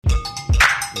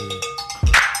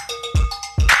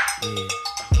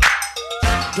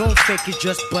Don't fake it,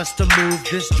 just bust a move.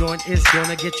 This joint is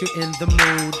gonna get you in the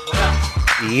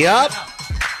mood. Yup.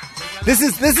 This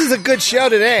is a good show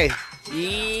today.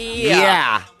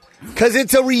 Yeah. Because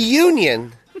it's a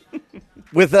reunion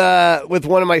with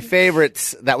one of my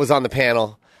favorites that was on the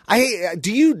panel.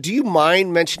 Do you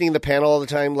mind mentioning the panel all the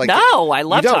time? Like, no, I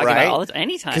love talking right? about it all the time,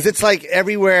 anytime. Because it's like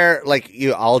everywhere. Like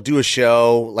I'll do a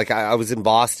show. Like I was in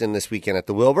Boston this weekend at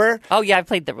the Wilbur. Oh yeah, I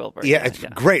played the Wilbur. Yeah, it's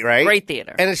great, right? Great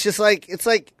theater. And it's just like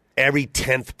every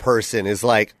 10th person is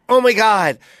like, oh my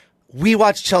God, we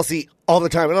watch Chelsea all the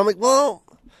time, and I'm like, well.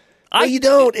 No, you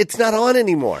don't. It's not on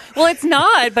anymore. Well, it's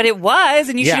not, but it was,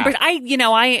 and you should.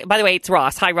 By the way, it's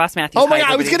Ross. Hi, Ross Mathews. Oh my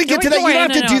God, I was going to get to that. You don't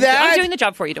have to do that. I'm doing the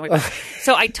job for you. Don't worry about it.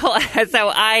 So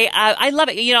I love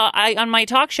it. You know, on my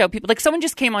talk show, people like someone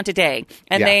just came on today,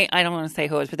 and I don't want to say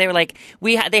who it was, but they were like,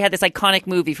 they had this iconic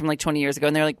movie from like 20 years ago,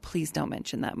 and they're like, please don't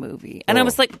mention that movie. And I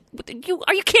was like,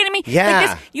 are you kidding me? Yeah.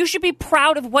 Like you should be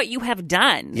proud of what you have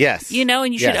done. Yes. You know,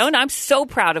 and you should own. I'm so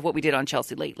proud of what we did on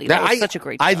Chelsea lately. That was such a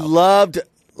great show. I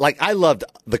loved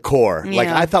the core. Yeah. Like,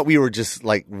 I thought we were just,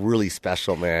 like, really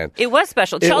special, man. It was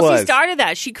special. Chelsea started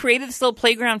that. She created this little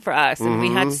playground for us, and we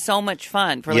had so much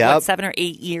fun for, like, 7 or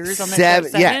 8 years on that show?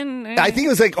 7? Yeah. I think it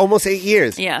was, like, almost 8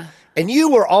 years. Yeah. And you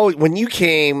were always, when you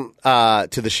came to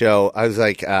the show, I was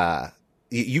like,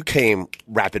 you came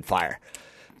rapid fire.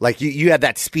 Like, you had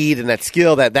that speed and that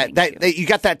skill, that you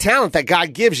got that talent that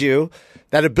God gives you,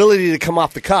 that ability to come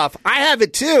off the cuff. I have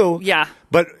it, too. Yeah.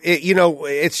 But,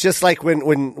 it's just like when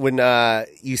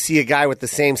you see a guy with the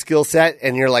same skill set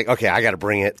and you're like, okay, I got to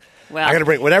bring it. Well, I got to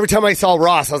bring it. Every time I saw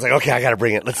Ross, I was like, okay, I got to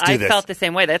bring it. Let's do this. I felt the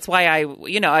same way. That's why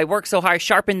I worked so hard,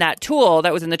 sharpened that tool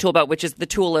that was in the tool belt, which is the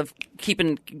tool of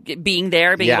being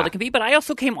there, being able to compete. But I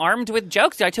also came armed with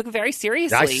jokes. I took it very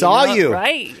seriously. I saw you.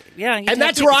 Right. Yeah. And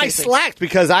that's where I slacked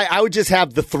because I would just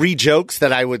have the 3 jokes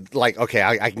that I would like, okay,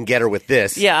 I can get her with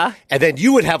this. Yeah. And then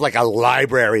you would have like a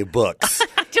library of books.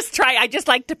 I just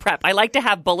like to prep. I like to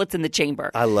have bullets in the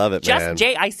chamber. I love it, man.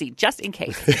 JIC, just in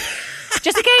case.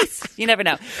 Just in case. You never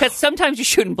know. Because sometimes you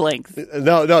shouldn't blink.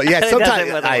 No. Yeah, sometimes.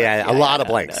 A lot of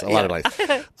blanks. A lot of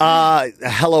blanks.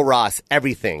 Hello, Ross.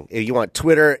 Everything. If you want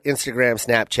Twitter, Instagram,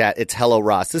 Snapchat, it's Hello,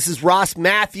 Ross. This is Ross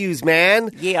Mathews,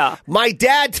 man. Yeah. My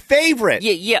dad's favorite.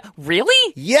 Yeah.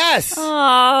 Really? Yes.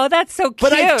 Oh, that's so cute.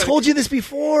 But I told you this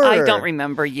before. I don't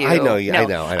remember you. I know you. No. I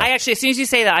know. I actually, as soon as you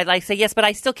say that, I'd like to say yes, but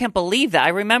I still can't believe that. I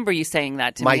remember you saying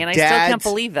that to me, and I still can't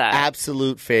believe that.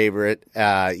 Absolute favorite.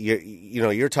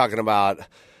 You're talking about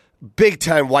big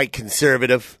time white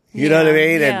conservative. You know what I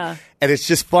mean? Yeah. And it's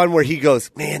just fun where he goes,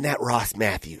 man, that Ross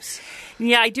Mathews.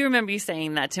 Yeah, I do remember you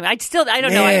saying that to me. I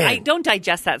don't know. I don't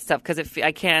digest that stuff because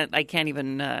I can't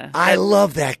even. I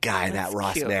love that guy, that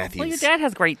Ross cute. Mathews. Well, your dad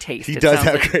has great taste. He does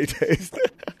have great taste.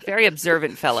 Very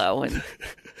observant fellow. And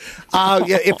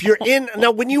if you're in now,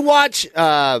 when you watch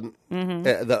Hollywood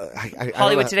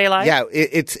Today Live,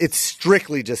 it's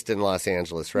strictly just in Los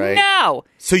Angeles, right? No,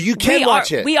 so you can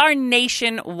watch it. We are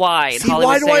nationwide. See, Hollywood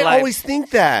why do Today I Live. always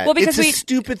think that? Well, because it's a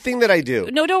stupid thing that I do.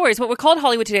 No worries. Well, we're called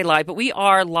Hollywood Today Live, but we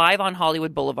are live on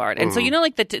Hollywood Boulevard, and so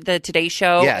like the Today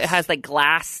Show has like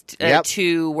glassed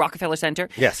to Rockefeller Center.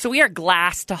 Yes. So we are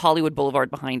glassed to Hollywood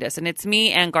Boulevard behind us, and it's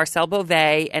me and Garcelle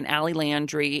Beauvais and Allie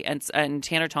Landry and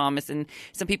Tanner Thomas and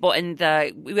some people, and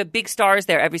we have big stars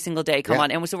there every single day. Come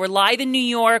on, and so we're live in New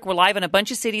York. We're live in a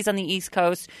bunch of cities on the East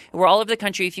Coast. We're all over the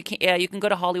country. If you can, you can go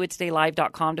to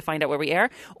HollywoodTodayLive.com to find out where we air,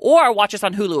 or watch us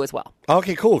on Hulu as well.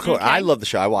 Okay, cool. Okay. I love the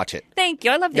show. I watch it. Thank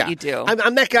you. I love that you do.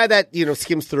 I'm that guy that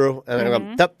skims through, and I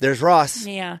go, there's Ross.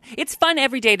 Yeah, it's fun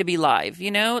every day to be live.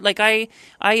 Like I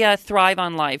thrive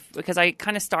on live because I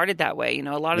kind of started that way.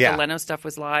 A lot of the Leno stuff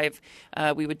was live.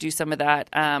 We would do some of that,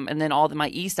 and then all my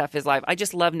E stuff is live. I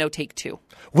just love No Take Two.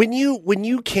 When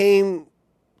you came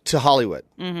to Hollywood,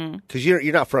 because you're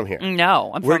not from here.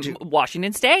 No, I'm from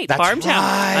Washington State, That's Farmtown.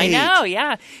 Right. I know,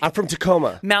 yeah. I'm from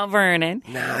Tacoma, Mount Vernon.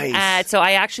 Nice. So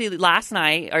I actually last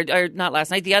night, or not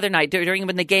last night, the other night during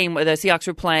when the game, the Seahawks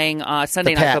were playing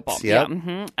Sunday Night Football. Yep.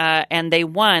 Yeah, and they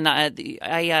won. I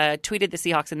tweeted the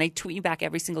Seahawks, and they tweet you back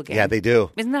every single game. Yeah, they do.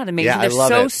 Isn't that amazing? Yeah, They're I love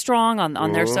so it. strong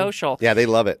on their social. Yeah, they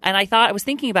love it. And I was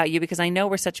thinking about you because I know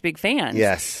we're such big fans.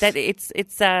 Yes. That it's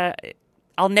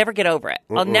I'll never get over it.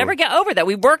 I'll never get over that.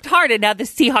 We worked hard, and now the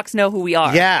Seahawks know who we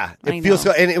are. Yeah, it feels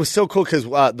so. And it was so cool because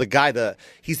the guy,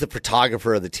 he's the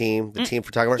photographer of the team, team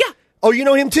photographer. Yeah. Oh, you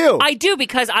know him too? I do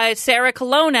because Sarah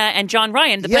Colonna and John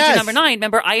Ryan, the Puncher number 9.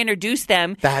 Remember, I introduced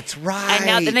them. That's right.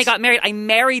 And then they got married. I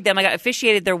married them. I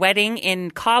officiated their wedding in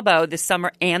Cabo this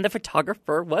summer, and the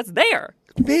photographer was there.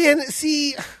 Man,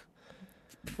 see,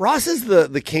 Ross is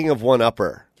the king of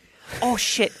one-upper. Oh,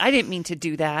 shit. I didn't mean to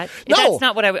do that. No. That's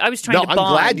not what I was trying to bond. No,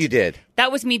 I'm glad you did.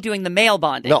 That was me doing the male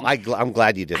bonding. No, I'm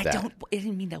glad you did that. I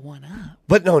didn't mean to one up.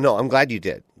 But no, I'm glad you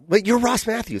did. But you're Ross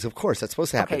Mathews, of course. That's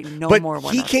supposed to happen. Okay, no but more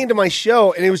one he up. came to my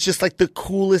show, and it was just like the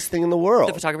coolest thing in the world.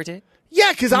 The photographer did? Yeah,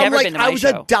 because I'm Never like, been to my I was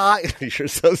show. You're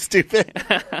so stupid.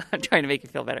 I'm trying to make you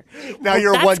feel better. Now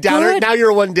you're a that's one downer. good. Now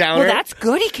you're a one downer. Well, that's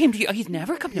good. He came to you. Oh, he's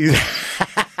never come to me.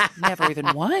 Never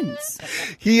even once.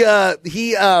 He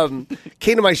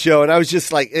came to my show, and I was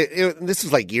just like, this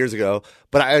was like years ago,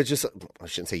 but I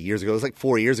shouldn't say years ago. It was like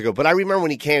 4 years ago. But I remember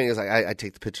when he came, he was like, I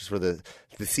take the pictures for the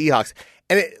Seahawks,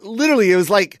 and it was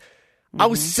like. I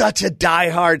was such a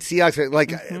diehard Seahawks fan.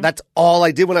 Like, that's all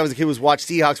I did when I was a kid was watch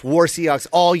Seahawks, wore Seahawks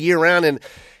all year round. And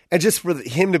just for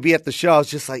him to be at the show, I was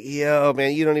just like, yo,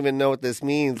 man, you don't even know what this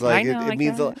means. Like, it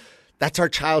means that's our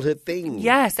childhood thing.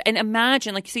 Yes. And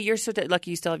imagine, like, you're so lucky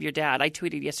you still have your dad. I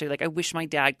tweeted yesterday, like, I wish my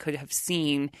dad could have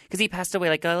seen, because he passed away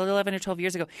like 11 or 12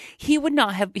 years ago. He would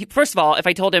not have, first of all, if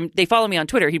I told him they follow me on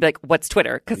Twitter, he'd be like, what's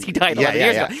Twitter? Because he died 11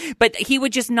 years ago. But he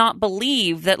would just not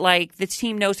believe that, like, this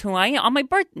team knows who I am. On my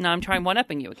birthday, no, I'm trying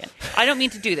one-upping you again. I don't mean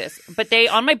to do this. But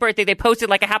on my birthday, they posted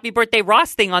like a happy birthday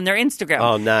Ross thing on their Instagram.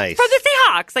 Oh, nice. For the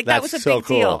Seahawks. Like, that That's was a so big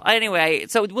cool. deal. Anyway,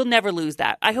 so we'll never lose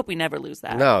that. I hope we never lose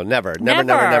that. No, never.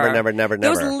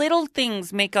 Those little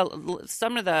things make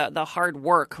some of the hard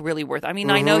work really worth. I mean,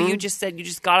 I know you just said you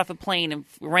just got off a plane and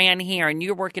ran here and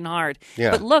you're working hard.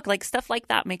 Yeah. But look, like stuff like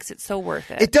that makes it so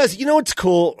worth it. It does. You know what's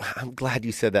cool? I'm glad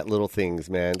you said that, little things,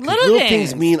 man. 'Cause Little things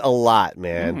things mean a lot,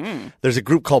 man. There's a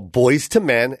group called Boys to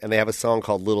Men, and they have a song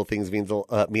called Little Things Mean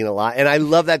a Lot. And I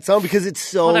love that song because it's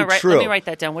so Hold on, true. Let me write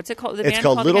that down. What's it called? The It's band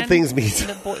called Little again? Things Mean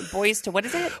The Boys to, what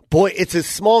is it? It's a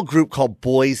small group called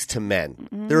Boys to Men.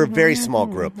 They're a very small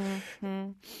group.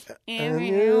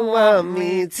 You want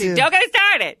me to. Don't get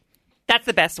started. That's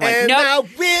the best one. And Nope. I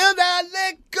will not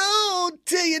let go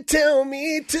till you tell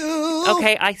me to.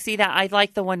 Okay, I see that. I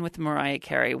like the one with Mariah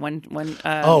Carey. One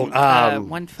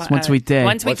Sweet Day.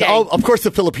 One Sweet Day. Oh, of course,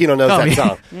 the Filipino knows that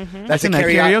song. That's a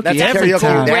karaoke. That's a every karaoke.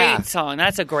 time. Great song.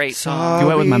 That's a great song.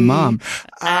 Duet with my mom.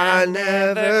 I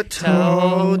never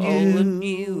told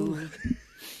you.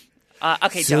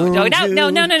 Okay, no,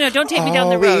 don't take me down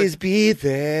the road. Always be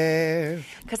there.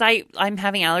 Because I'm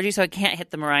having allergies, so I can't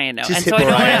hit the Mariah note. Just and hit so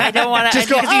Mariah. I don't want to. Just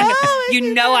go,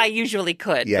 you know I usually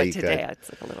could, Yeah, but you today could.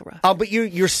 it's like a little rough. But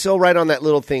you're so right on that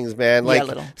little things, man. Like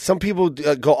little. some people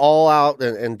go all out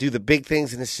and do the big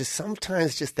things, and it's just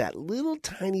sometimes just that little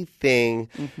tiny thing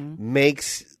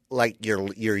makes like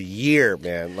your year,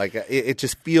 man. Like it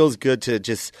just feels good to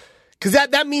just. Because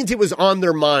that means it was on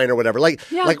their mind or whatever. Like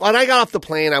when I got off the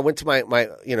plane, I went to my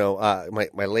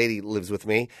lady lives with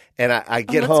me, and I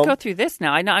get home. Let's go through this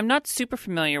now. I'm not super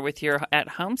familiar with your at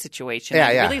home situation. Yeah,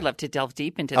 I'd yeah. really love to delve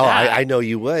deep into Oh, that. I know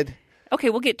you would. Okay,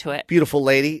 we'll get to it. Beautiful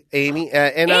lady, Amy.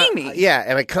 Amy? Yeah,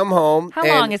 and I come home. How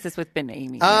long has this been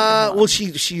Amy? Well,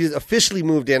 she officially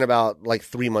moved in about like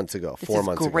 3 months ago, this 4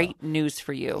 months ago. is great news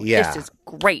for you. Yeah. This is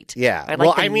great. Yeah. I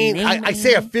like the name I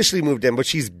say officially moved in, but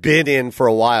she's been in for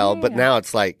a while. But now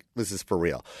it's like, this is for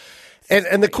real.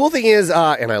 And the cool thing is,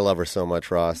 and I love her so much,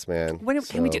 Ross, man.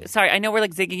 Can we do? Sorry, I know we're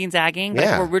like zigging and zagging, but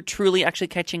Yeah. we're truly actually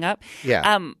catching up.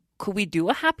 Yeah. Could we do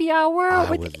a happy hour I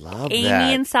with would love Amy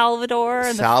that. and Salvador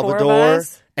and the Salvador. four of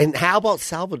us? And how about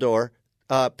Salvador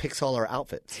picks all our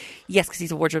outfits? Yes, because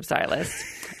he's a wardrobe stylist.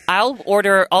 I'll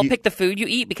pick the food you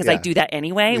eat because I Yeah. do that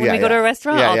anyway when Yeah, we go to yeah. a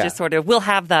restaurant. Yeah, I'll yeah. just we'll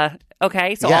have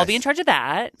okay, so Yes. I'll be in charge of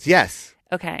that. Yes.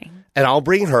 Okay. And I'll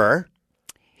bring her.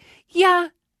 Yeah.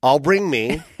 I'll bring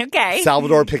me. Okay.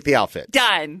 Salvador pick the outfit.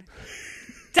 Done.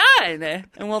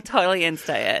 And we'll totally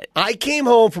Insta it. I came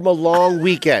home from a long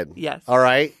weekend. Yes. All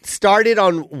right. Started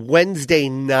on Wednesday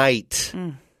night.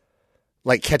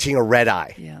 Like catching a red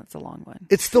eye. Yeah, it's a long one.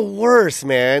 It's the worst,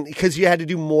 man, because you had to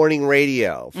do morning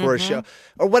radio for a show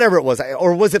or whatever it was.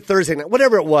 Or was it Thursday night?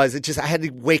 Whatever it was. I had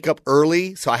to wake up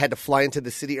early, so I had to fly into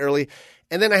the city early.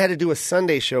 And then I had to do a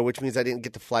Sunday show, which means I didn't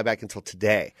get to fly back until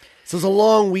today. So it was a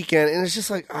long weekend, and it's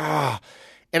just like,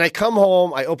 And I come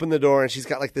home, I open the door, and she's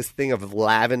got like this thing of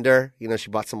lavender. You know, she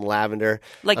bought some lavender.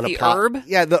 Like on a the pot. herb?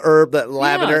 Yeah, the herb, the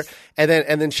lavender. Yes.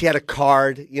 And then she had a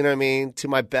card, you know what I mean, to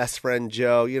my best friend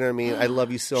Joe. You know what I mean? I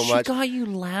love you so much. She got you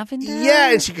lavender?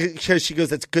 Yeah, and she goes,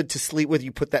 "That's good to sleep with.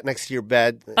 You put that next to your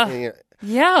bed." Yeah.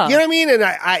 You know what I mean? And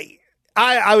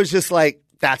I was just like,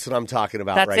 "That's what I'm talking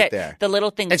about That's right it. there." The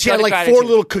little things. And she had like 4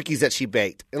 little cookies that she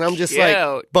baked, and I'm just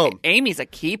like, "Boom, Amy's a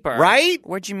keeper, right?"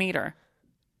 Where'd you meet her?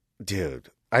 Dude,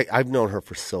 I've known her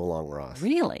for so long, Ross.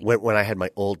 Really? When I had my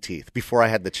old teeth, before I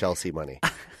had the Chelsea money.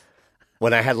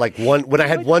 When I had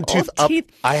one tooth up, teeth.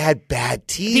 I had bad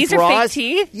teeth. These are Ross. fake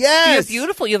teeth? Yes. You have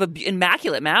beautiful. You have an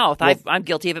immaculate mouth. I'm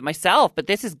guilty of it myself, but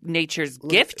this is nature's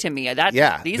gift to me.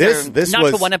 These are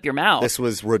not to one-up your mouth. This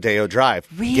was Rodeo Drive.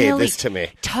 Really? Gave this to me.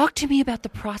 Talk to me about the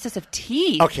process of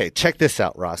teeth. Okay, check this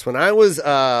out, Ross. When I was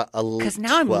because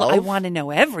now I want to know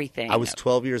everything. I was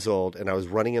 12 years old, and I was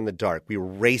running in the dark. We were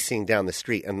racing down the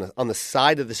street, and on the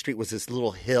side of the street was this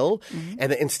little hill,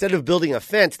 and instead of building a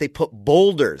fence, they put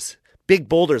boulders. Big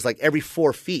boulders, like every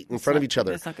 4 feet in front of each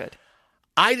other. That's not good.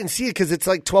 I didn't see it because it's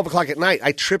like 12 o'clock at night.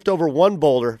 I tripped over one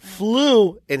boulder,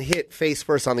 flew, and hit face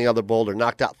first on the other boulder,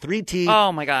 knocked out 3 teeth.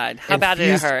 Oh, my God. How bad did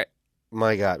it hurt?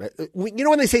 My God. You know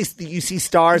when they say you see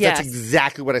stars? Yes. That's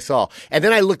exactly what I saw. And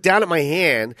then I looked down at my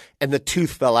hand, and the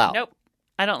tooth fell out. Nope.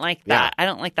 I don't like that. I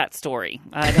don't like that story.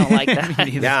 I don't like that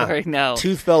story. No.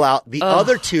 Tooth fell out. The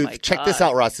other tooth, check this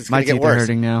out, Ross. It's going to get worse. My teeth are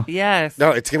hurting now. Yes.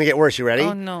 No, it's going to get worse. You ready?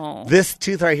 Oh, no. This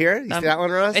tooth right here, you see that one,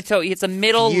 Ross? It's a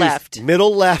middle left.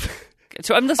 Middle left.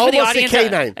 So I'm listening for the audience. Almost a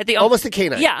canine. Almost a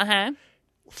canine. Yeah, uh-huh.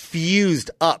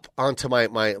 Fused up onto my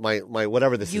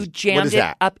whatever this is. You jammed what is it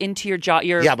that? up into your jaw.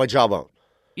 My jawbone.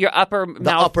 Your upper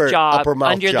mouth jaw,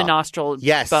 under the nostril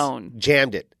bone.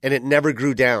 Jammed it, and it never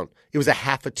grew down. It was a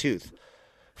half a tooth.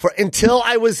 Until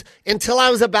I was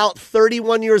about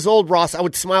 31 years old, Ross, I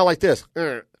would smile like this.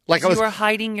 Like you were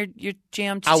hiding your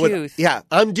jammed tooth. Yeah,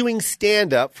 I'm doing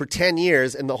stand-up for 10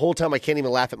 years, and the whole time I can't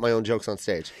even laugh at my own jokes on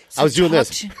stage. So I was doing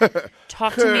this.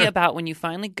 Talk to me about when you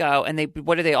finally go, and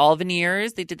what are they, all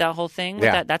veneers? They did that whole thing?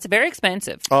 Yeah. That's very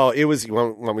expensive. Oh, it was, you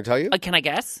want me to tell you? Can I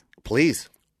guess? Please.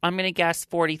 I'm going to guess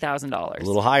 $40,000. A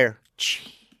little higher. Jeez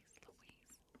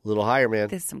Louise. A little higher, man.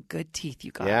 There's some good teeth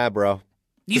you got. Yeah, bro.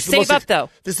 You save up, though.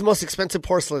 This is the most expensive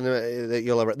porcelain that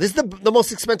you'll ever. This is the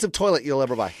most expensive toilet you'll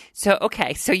ever buy. So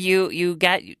you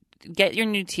get your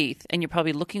new teeth, and you're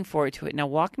probably looking forward to it. Now,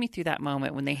 walk me through that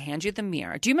moment when they hand you the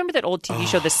mirror. Do you remember that old TV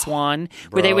show, The Swan,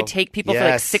 where they would take people for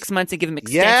like 6 months and give them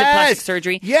extensive plastic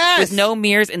surgery with no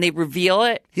mirrors, and they reveal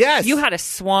it? Yes. You had a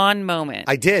swan moment.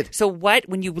 I did. So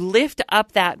when you lift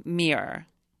up that mirror,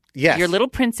 your little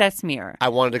princess mirror, I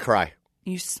wanted to cry.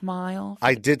 You smile?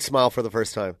 I did smile for the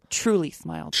first time. Truly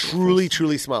smiled.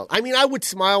 Truly smiled. I mean, I would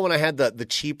smile when I had the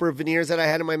cheaper veneers that I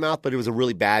had in my mouth, but it was a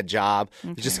really bad job.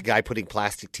 Okay. It was just a guy putting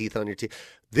plastic teeth on your teeth.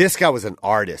 This guy was an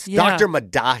artist. Yeah. Dr.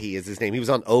 Madahi is his name. He was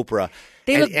on Oprah.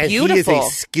 They look beautiful. He is a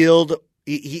skilled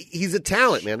he's a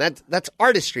talent, man. That's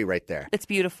artistry right there. It's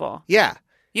beautiful. Yeah.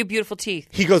 You have beautiful teeth.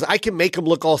 He goes, I can make them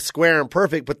look all square and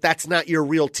perfect, but that's not your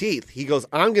real teeth. He goes,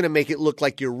 I'm going to make it look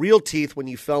like your real teeth when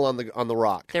you fell on the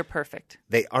rock. They're perfect.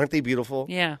 Aren't they beautiful?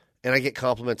 Yeah. And I get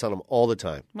compliments on them all the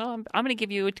time. Well, I'm going to give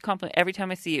you a compliment every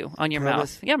time I see you on your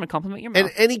mouth. Yeah, I'm going to compliment your mouth.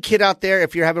 And any kid out there,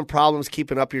 if you're having problems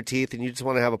keeping up your teeth and you just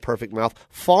want to have a perfect mouth,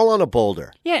 fall on a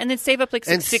boulder. Yeah, and then save up like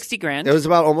 $60,000. It was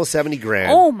about almost $70,000.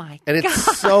 Oh my God! And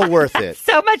it's so worth it.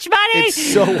 So much money.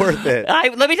 It's so worth it.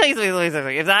 Let me tell you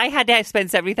something. If I had to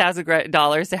spend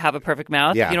 $70,000 to have a perfect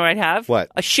mouth, you know what I'd have? What?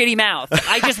 A shitty mouth.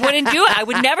 I just wouldn't do it. I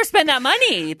would never spend that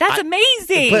money. That's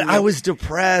amazing. But I was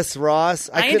depressed, Ross.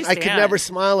 I could never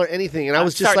smile or anything, and I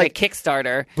was just like a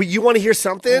Kickstarter. But you want to hear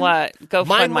something? What? Go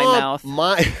fund my mouth. Go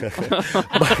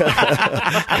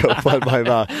fund my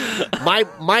mouth.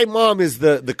 My mom is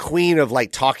the queen of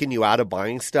like talking you out of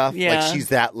buying stuff. Yeah. Like she's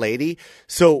that lady.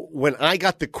 So when I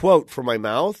got the quote for my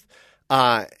mouth,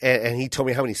 and he told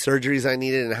me how many surgeries I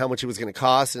needed and how much it was going to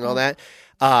cost and all that,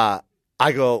 I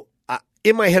go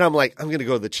in my head. I'm like, I'm going to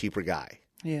go to the cheaper guy.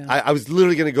 Yeah. I was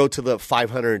literally going to go to the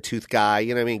 500 tooth guy.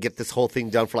 You know what I mean? Get this whole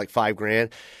thing done for like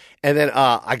 $5,000. And then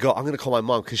I go, I'm going to call my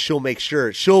mom because she'll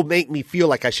make me feel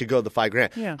like I should go to the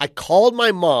 $5,000. Yeah. I called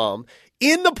my mom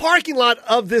in the parking lot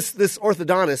of this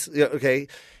orthodontist. Okay.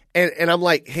 And I'm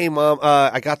like, hey, Mom,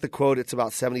 I got the quote. It's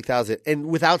about $70,000. And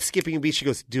without skipping a beat, she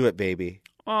goes, do it, baby.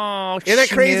 Oh, isn't that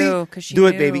crazy? Do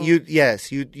it, baby.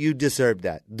 You deserve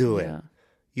that. Do it.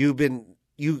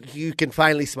 You can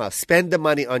finally smile. Spend the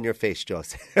money on your face,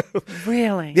 Joseph.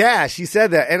 Really? Yeah, she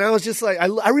said that. And I was just like,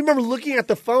 I remember looking at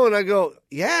the phone. I go,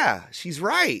 yeah, she's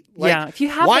right. Like, if you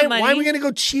have the money. Why are we going to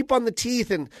go cheap on the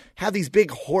teeth and have these big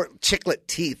chiclet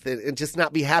teeth and just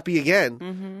not be happy again?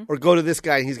 Mm-hmm. Or go to this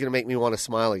guy and he's going to make me want to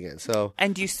smile again. So.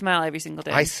 And do you smile every single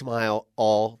day? I smile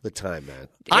all the time, man.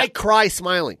 Yeah. I cry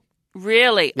smiling.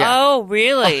 Really? Yeah. Oh,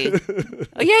 really?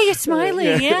 Oh, yeah, you're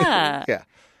smiling. Yeah. Yeah.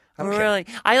 Really?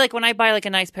 I like when I buy like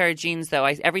a nice pair of jeans though,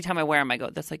 every time I wear them I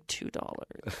go, that's like $2.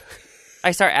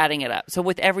 I start adding it up. So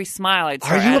with every smile I'd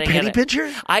start adding it. Are you a penny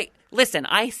pincher? Listen,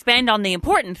 I spend on the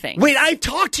important things. Wait, I've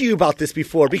talked to you about this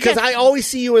before because I always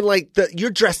see you in like you're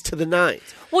dressed to the nines.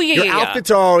 Well, yeah, Your yeah,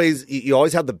 outfits are always, you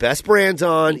always have the best brands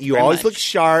on. You very always much. look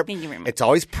sharp. Thank you very much. It's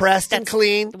always pressed and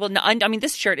clean. Well, no, I mean,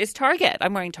 this shirt is Target.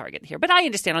 I'm wearing Target here. But I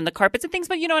understand on the carpets and things.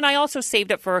 But, and I also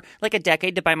saved up for like a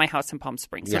decade to buy my house in Palm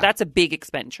Springs. So that's a big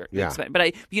expenditure. Yeah.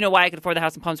 But you know why I could afford the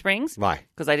house in Palm Springs? Why?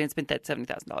 Because I didn't spend that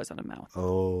 $70,000 on a mouth.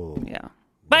 Oh. Yeah.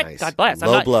 But Nice. God bless.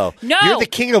 Low blow. No. You're the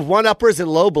king of one-uppers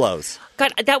and low blows.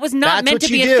 God, that was not That's meant what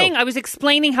to be you a do. thing. I was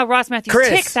explaining how Ross Mathews Chris.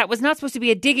 ticks. That was not supposed to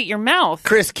be a dig at your mouth.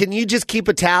 Chris, can you just keep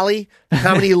a tally?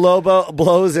 How many low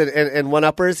blows and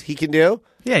one-uppers he can do?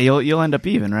 Yeah, you'll end up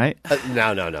even, right?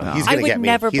 No. He's going to get me.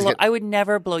 I would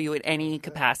never blow you at any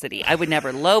capacity. I would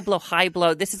never low blow, high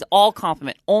blow. This is all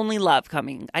compliment. Only love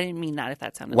coming. I didn't mean that if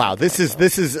that sounded Wow, like this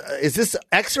is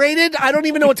X-rated? I don't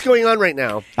even know what's going on right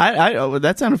now.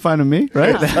 That sounded fine to me,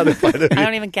 right? I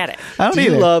don't even get it. I don't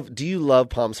either. Do you love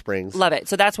Palm Springs? Love it.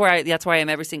 So that's where I am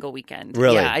every single weekend.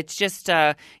 Really? Yeah, it's just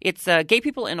it's gay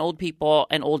people and old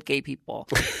old gay people.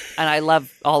 And I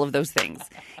love all of those things.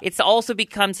 It's also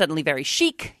become suddenly very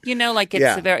chic, like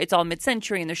it's all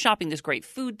mid-century and there's shopping, there's great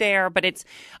food there, but it's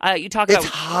It's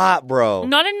hot, bro.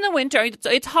 Not in the winter.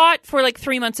 It's hot for like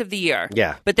 3 months of the year.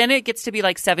 Yeah. But then it gets to be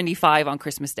like 75 on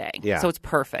Christmas Day. Yeah. So it's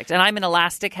perfect. And I'm an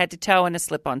elastic head to toe and a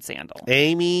slip-on sandal.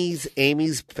 Amy's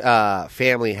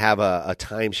family have a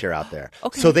timeshare out there.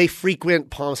 Okay. So they frequent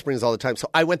Palm Springs all the time. So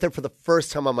I went there for the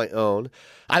first time on my own.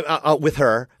 With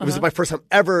her. It was my first time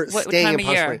ever staying time in of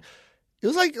Palm year? Springs. It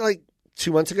was like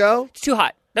 2 months ago. It's too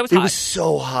hot. That was hot. It was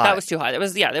so hot. That was too hot. It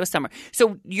was summer.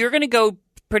 So you're going to go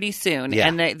pretty soon. Yeah.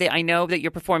 And I know that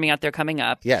you're performing out there coming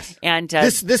up. Yes. And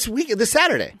this week, this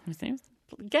Saturday.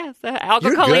 Yes, Agua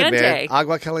You're Caliente. good, man.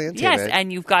 Agua Caliente, Yes, man.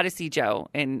 and you've got to see Joe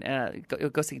and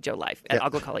go see Joe live at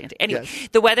Agua Caliente. Anyway, Yes.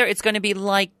 the weather, it's going to be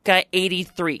like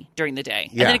 83 during the day.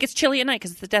 Yeah. And then it gets chilly at night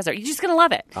because it's the desert. You're just going to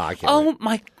love it. Oh, I can't wait.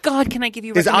 My God, can I give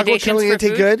you Is Agua recommendations Caliente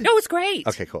for food? good? No, it's great.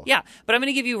 Okay, cool. Yeah, but I'm going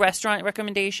to give you restaurant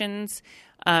recommendations,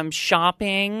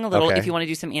 shopping, Okay. if you want to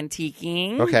do some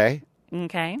antiquing. Okay.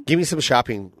 Okay. Give me some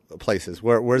shopping places.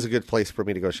 Where's a good place for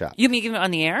me to go shop? You mean give it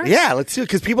on the air? Yeah, let's do it.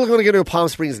 Because people are going to go to Palm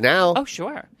Springs now. Oh,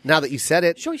 sure. Now that you said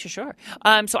it. Sure.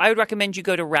 So I would recommend you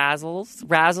go to Razzles.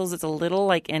 Razzles is a little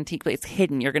like antique, but it's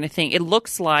hidden. You're going to think it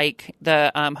looks like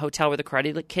the hotel where the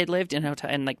Karate Kid lived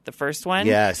in like the first one.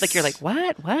 Yes. Like you're like,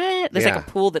 what? There's Yeah. like a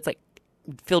pool that's like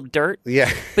filled with dirt.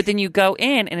 Yeah. But then you go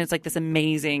in and it's like this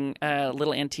amazing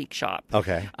little antique shop.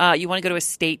 Okay. You want to go to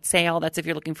Estate Sale. That's if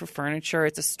you're looking for furniture.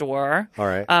 It's a store. All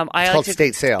right. I It's like called to-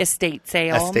 Estate Sale. Estate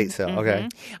Sale. Estate Sale. Okay.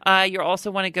 You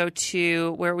also want to go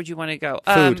to, where would you want to go?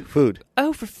 Food.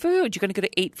 Oh, for food, you're going to go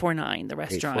to 849, the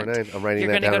restaurant. 849. I'm writing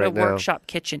You're that going to down go right to now. Workshop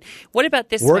Kitchen. What about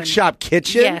this Workshop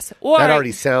Kitchen? Yes. Or that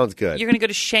already sounds good. You're going to go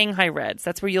to Shanghai Reds.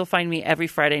 That's where you'll find me every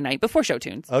Friday night before show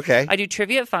tunes. Okay. I do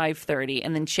trivia at 5:30,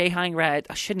 and then Shanghai Red.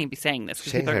 I shouldn't even be saying this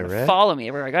because people are Shanghai going to Red? follow me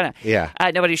everywhere I go now. Yeah.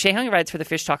 No, but I do Shanghai Reds for the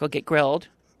fish taco. Get grilled,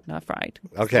 not fried.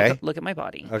 Okay. Look at my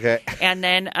body. Okay. And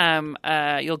then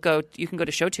you can go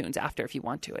to show tunes after if you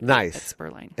want to. Nice. At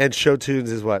Spurline. And Show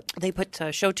Tunes is what? They put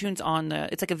show tunes on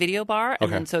it's like a video bar, and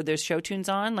Okay. then so there's show tunes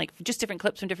on, like just different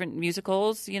clips from different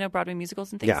musicals, Broadway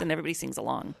musicals and things, Yeah. and everybody sings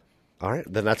along. All right,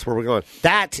 then that's where we're going.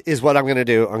 That is what I'm going to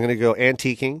do. I'm going to go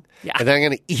antiquing, Yeah. and then I'm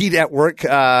going to eat at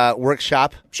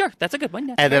workshop, Sure, that's a good one.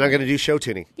 and then I'm going to do show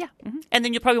tuning. yeah, and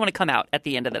then you'll probably want to come out at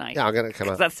the end of the night. Yeah, I'm going to come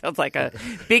out. That sounds like a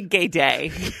big gay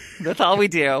day. That's all we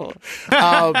do.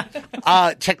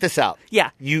 Check this out. Yeah.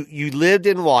 You lived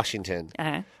in Washington,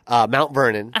 Mount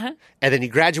Vernon, and then you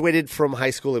graduated from high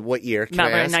school in what year? Can Mount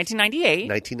I Vernon, ask? 1998.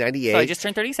 1998. So I just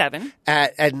turned 37.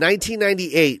 At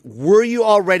 1998, were you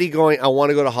already going, I want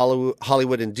to go to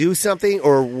Hollywood and do something,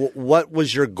 or what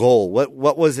was your goal?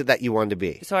 What was it that you wanted to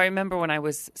be? So I remember when I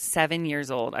was 7 years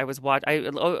old, I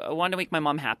wanted to make my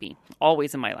mom happy,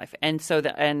 always in my life, and so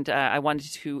I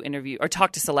wanted to interview or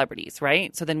talk to celebrities,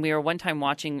 right? So then we were one time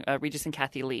watching Regis and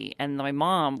Kathy Lee, and my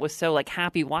mom was so like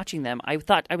happy watching them. I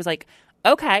was like,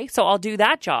 okay, so I'll do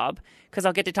that job because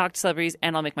I'll get to talk to celebrities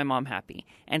and I'll make my mom happy.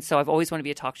 And so I've always wanted to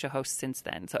be a talk show host since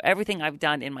then. So everything I've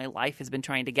done in my life has been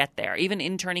trying to get there. Even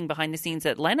interning behind the scenes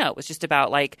at Leno was just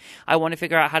about like, I want to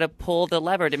figure out how to pull the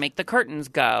lever to make the curtains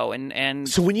go. And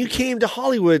So when you came to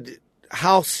Hollywood,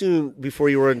 how soon before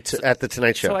you were at the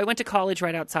Tonight Show? So I went to college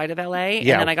right outside of LA,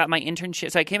 Yeah. and then I got my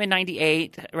internship. So I came in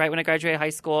 98, right when I graduated high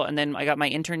school, and then I got my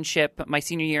internship my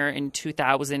senior year in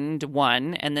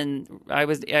 2001, and then I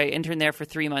interned there for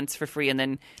 3 months for free, and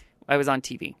then I was on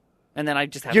TV. And then I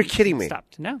just haven't You're kidding me.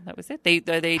 stopped. No, that was it. They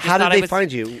just How thought did they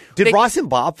find you? Did Ross and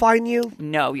Bob find you?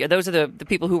 No, yeah, those are the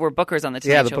people who were bookers on the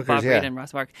Tonight Yeah, the Show, bookers, Bob yeah. Reed and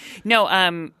Ross Mark. No,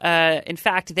 in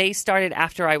fact, they started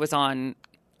after I was on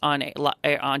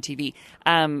TV.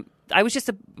 I was just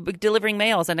delivering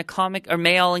mails and a comic or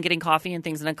mail and getting coffee and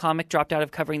things, and a comic dropped out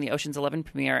of covering the Ocean's 11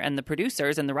 premiere, and the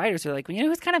producers and the writers were like, well, you know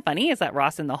who's kind of funny is that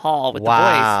Ross in the hall with the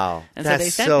voice. And that's so they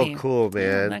sent so me. cool, man.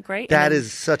 Isn't that great? That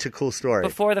is such a cool story.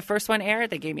 Before the first one aired,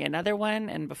 they gave me another one,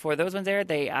 and before those ones aired,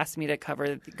 they asked me to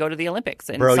go to the Olympics.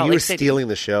 In Bro, Salt you were Lake City. stealing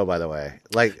the show, by the way.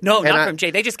 Like, No, not from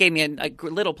Jay. They just gave me a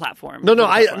little platform. No,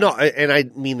 and I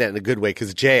mean that in a good way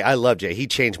because Jay, I love Jay. He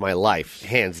changed my life,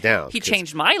 hands down. He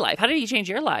changed my life. How did he change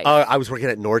your life? I was working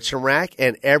at Nordstrom Rack,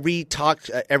 and every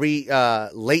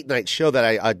late night show that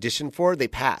I auditioned for, they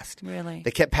passed. Really?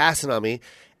 They kept passing on me,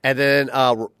 and then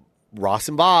Ross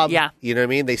and Bob. Yeah. You know what I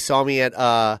mean? They saw me at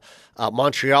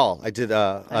Montreal. I did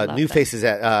New Faces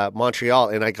at Montreal,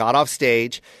 and I got off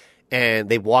stage. And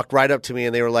they walked right up to me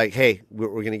and they were like, hey, we're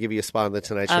going to give you a spot on the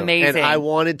Tonight Show. Amazing. And I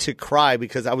wanted to cry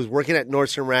because I was working at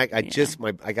Nordstrom Rack. I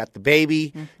got the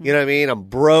baby. You know what I mean? I'm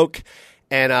broke.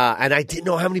 And I didn't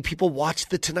know how many people watched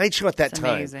the Tonight Show at that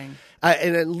time. Amazing.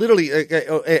 And then literally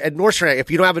at Nordstrom Rack,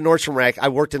 if you don't have a Nordstrom Rack, I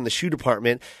worked in the shoe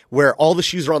department where all the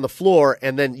shoes are on the floor,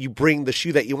 and then you bring the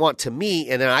shoe that you want to me,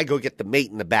 and then I go get the mate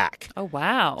in the back. Oh,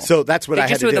 wow. So that's what I had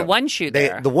to do. Just with the one shoe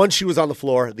there. The one shoe was on the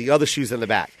floor, the other shoe's in the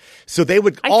back. So they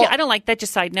would I don't like that,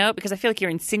 just side note, because I feel like you're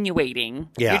insinuating.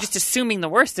 Yeah. You're just assuming the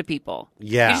worst of people.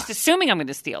 Yeah. You're just assuming I'm going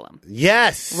to steal them.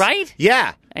 Yes. Right?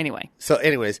 Yeah. Anyway. So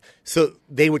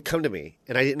they would come to me,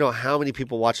 and I didn't know how many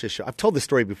people watched this show. I've told this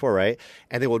story before, right?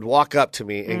 And they would walk up to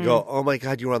me and go, oh, my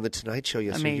God, you were on the Tonight Show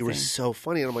yesterday. Amazing. You were so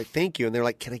funny. And I'm like, thank you. And they're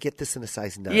like, can I get this in a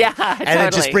size 9? Yeah, and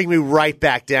then just bring me right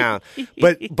back down.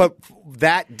 But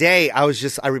that day,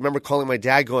 I remember calling my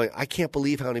dad going, I can't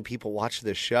believe how many people watch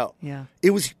this show. Yeah.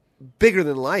 It was bigger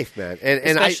than life, man. And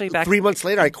Especially back 3 months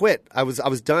later, I quit. I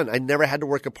was done. I never had to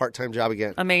work a part-time job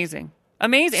again. Amazing.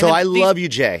 So I love you,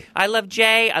 Jay. I love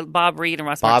Jay, Bob Reed, and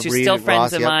Ross Bob Mathews, Reed still and friends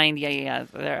Ross, of yep. mine. Yeah.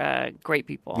 They're great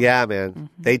people. Yeah,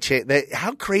 man. Mm-hmm.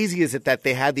 How crazy is it that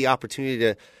they had the opportunity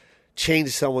to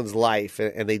change someone's life,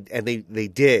 and they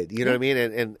did. You know what I mean?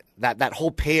 And that whole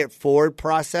pay it forward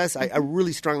process, I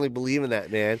really strongly believe in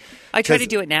that, man. I try to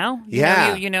do it now.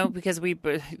 Yeah. You know, because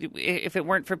if it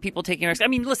weren't for people taking risks, I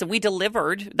mean, listen, we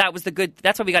delivered. That was the good.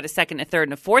 That's why we got a second, a third,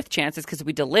 and a fourth chance, is because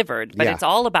we delivered. But it's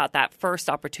all about that first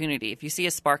opportunity. If you see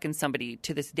a spark in somebody,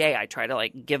 to this day, I try to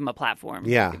give them a platform.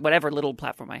 Yeah. Whatever little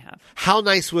platform I have. How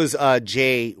nice was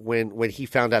Jay when he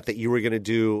found out that you were going to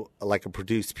do a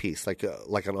produced piece, like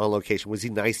an on location? Was he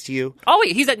nice to you? Oh,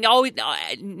 he's always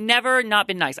never not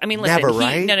been nice. I mean, listen, Never,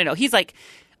 right? No. He's like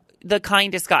the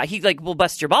kindest guy. He will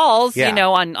bust your balls,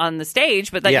 on the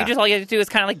stage, but you just all you have to do is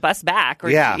kind of bust back, or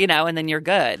and then you're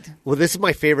good. Well, this is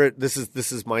my favorite. This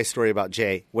is my story about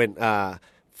Jay. When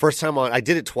first time on, I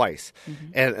did it twice,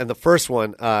 and the first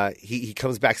one, he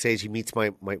comes backstage, he meets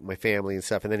my family and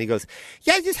stuff, and then he goes,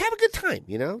 "Yeah, just have a good time,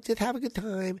 just have a good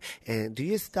time and do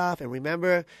your stuff, and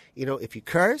remember, if you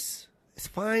curse, it's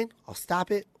fine. I'll stop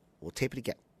it. We'll tape it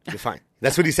again. You're fine."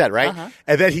 That's what he said, right?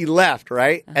 And then he left,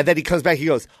 right? And then he comes back. He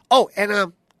goes, "Oh,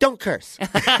 and don't curse." It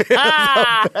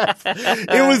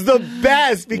was the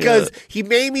best because he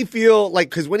made me feel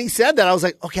because when he said that, I was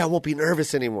like, okay, I won't be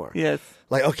nervous anymore. Yes.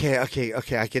 Okay, I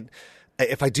could.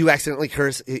 If I do accidentally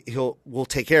curse, we'll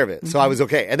take care of it. So I was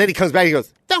okay. And then he comes back, he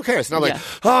goes, "Don't curse." And I'm like,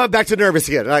 "Oh, I'm back to nervous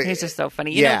again." He's just so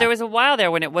funny. You know, there was a while there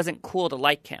when it wasn't cool to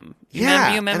like him. You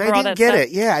remember and I all didn't that get stuff? it.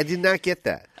 Yeah, I did not get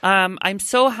that. I'm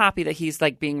so happy that he's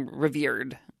being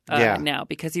revered now,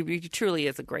 because he truly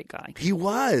is a great guy. He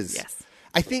was. Yes.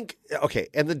 I think,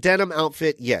 and the denim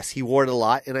outfit, yes, he wore it a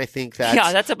lot, and I think that's...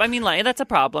 Yeah, that's a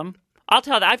problem. I'll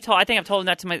tell that. I think I've told him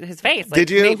that to his face. Did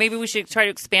you? Maybe we should try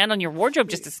to expand on your wardrobe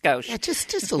just a skosh. Yeah,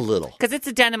 just a little. Because it's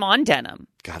a denim on denim.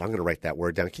 God, I'm going to write that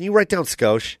word down. Can you write down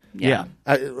skosh? Yeah.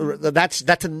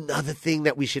 That's another thing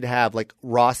that we should have,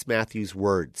 Ross Mathews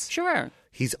words. Sure.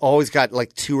 He's always got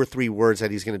 2 or 3 words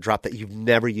that he's going to drop that you've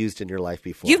never used in your life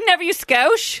before. You've never used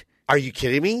skosh? Are you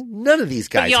kidding me? None of these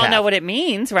guys But you all have. know what it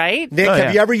means, right? Nick,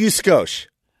 have you ever used skosh?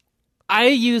 I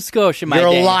use skosh in my day.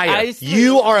 You're a liar.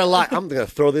 You are a liar. I'm going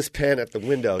to throw this pen at the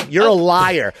window. You're a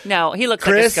liar. No, he looks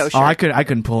Chris? like a skosh. Oh, I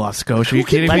couldn't pull off skosh. Are you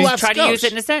kidding me? Let's try to use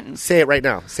it in a sentence. Say it right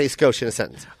now. Say skosh in a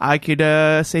sentence. I could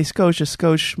say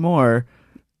skosh more.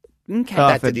 Okay.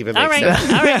 That didn't even make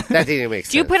sense. All right. That didn't even make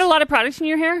sense. Do you put a lot of products in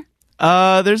your hair?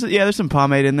 There's some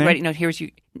pomade in there. Right, no, here's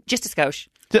you. Just a skosh.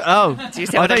 Oh, Do you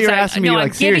see I what thought I'm you were saying? asking me No,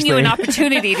 I'm seriously. giving you an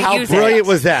opportunity to How use it. brilliant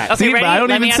was that? Okay, See, ready? but I don't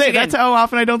Let me even ask say you it. That's again. how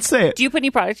often I don't say it. Do you put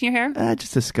any products in your hair?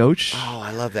 Just a scotch. Oh,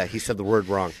 I love that. He said the word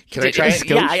wrong. Can I Did- try it?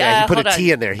 yeah, he put hold a on.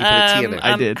 T in there. He put a T in there.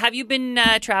 I did. Have you been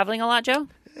traveling a lot, Joe?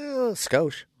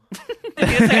 Skosh.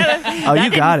 Oh, you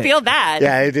got it. Didn't feel bad.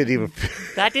 Yeah, it didn't even...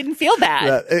 That didn't feel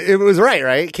bad. It was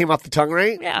right? It came off the tongue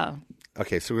right? Yeah.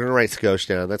 Okay, so we're going to write skosh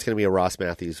down. That's going to be a Ross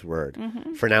Mathews word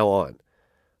for now on.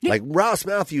 Like Ross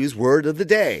Mathews word of the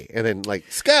day, and then like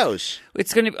skosh.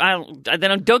 It's going to.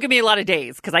 Then don't give me a lot of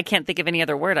days because I can't think of any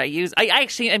other word I use. I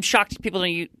actually am shocked people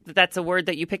don't use that's a word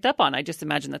that you picked up on. I just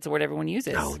imagine that's a word everyone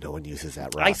uses. No one uses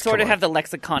that. Ross. I sort of have the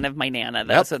lexicon of my nana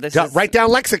though. Yep. So this is Write down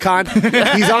lexicon.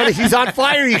 He's on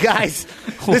fire, you guys.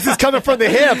 This is coming from the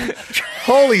hip.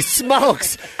 Holy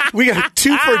smokes! We got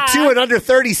 2 for 2 in under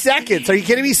 30 seconds. Are you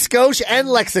kidding me? Skosh and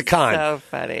lexicon. so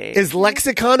funny. Is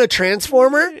lexicon a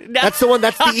transformer? No. That's the one.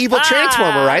 That's the evil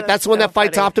transformer, right? That's the one that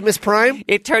fights funny. Optimus Prime.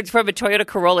 It turns from a Toyota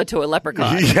Corolla to a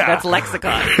leprechaun. Yeah. That's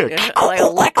lexicon. Like a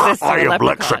Lexus to a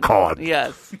leprechaun.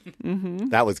 Yes.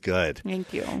 That was good.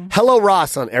 Thank you. Hello,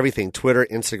 Ross, on everything: Twitter,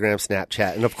 Instagram,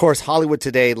 Snapchat, and of course, Hollywood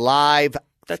Today live.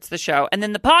 That's the show. And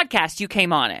then the podcast, you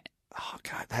came on it. Oh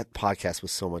God, that podcast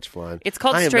was so much fun. It's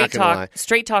called I am Straight not gonna lie. Talk.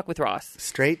 Straight Talk with Ross.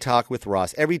 Straight Talk with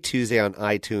Ross every Tuesday on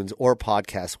iTunes or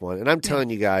Podcast One. And I'm telling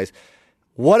you guys,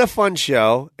 what a fun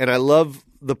show. And I love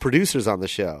the producers on the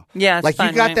show. Yeah, it's like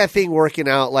fun, you got right? that thing working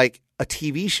out like a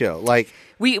TV show. Like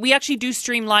We actually do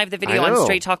stream live the video I on know.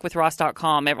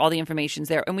 straighttalkwithross.com. All the information's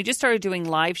there. And we just started doing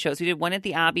live shows. We did one at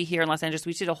the Abbey here in Los Angeles.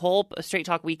 We did a whole Straight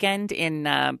Talk weekend in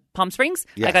Palm Springs.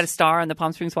 Yes. I got a star on the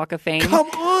Palm Springs Walk of Fame. Come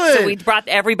on. So we brought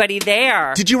everybody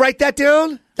there. Did you write that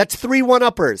down? That's 3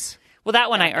 1-uppers. Well,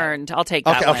 that one I earned. I'll take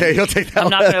that Okay, one. okay, you'll take that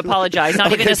I'm not one. going to apologize.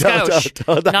 Not even a Okay, don't,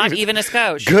 skosh. Not even- even a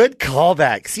skosh. Good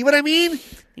callback. See what I mean?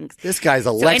 Thanks. This guy's a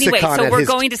So lexicon anyway, so at we're his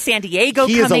going to San Diego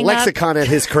He is a coming up. lexicon at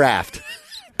his craft.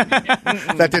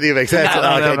 That didn't even make sense. No. Okay,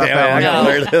 I don't know damn it. about I gotta No.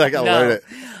 learn it. I gotta No. learn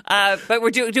it. But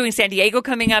we're doing San Diego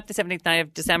coming up the 17th night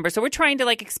of December. So we're trying to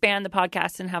like expand the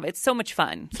podcast and have it's so much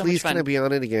fun. So Please, much fun. can I be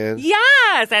on it again?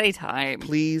 Yes, anytime.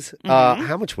 Please. Mm-hmm.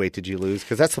 How much weight did you lose?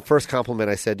 Because that's the first compliment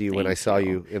I said to you when I saw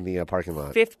you in the parking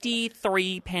lot.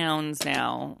 53 pounds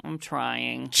now. I'm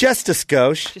trying. Just a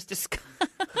skosh. Just a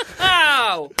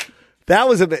Oh! That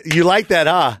was you like that,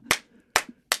 huh?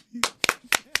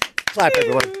 Clap,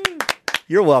 everyone.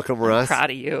 You're welcome, Russ. Proud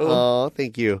of you. Oh,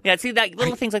 thank you. Yeah, see that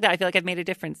little things like that. I feel like I've made a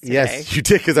difference today. Yes, you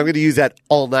did, because I'm going to use that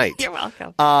all night. You're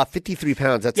welcome. 53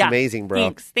 pounds. That's Yeah. amazing,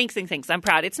 bro. Thanks. I'm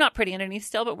proud. It's not pretty underneath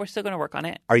still, but we're still going to work on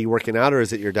it. Are you working out, or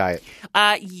is it your diet?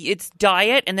 It's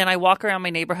diet, and then I walk around my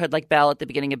neighborhood like Belle at the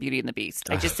beginning of Beauty and the Beast.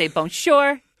 I just say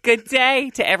bonjour, good day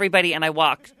to everybody, and I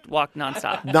walk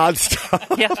nonstop.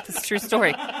 Nonstop. Yeah, that's a true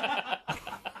story.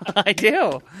 I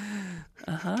do.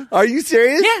 Are you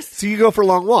serious? Yes. So you go for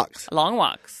long walks? Long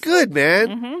walks. Good, man.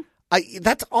 Mm-hmm.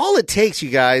 That's all it takes, you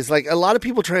guys. Like, a lot of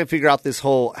people try and figure out this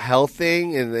whole health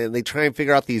thing, and then they try and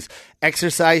figure out these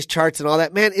exercise charts and all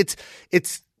that. Man,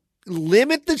 it's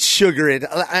limit the sugar.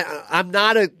 I'm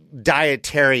not a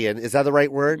dietarian. Is that the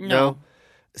right word? No.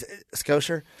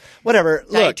 Skosher? Whatever.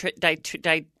 Look.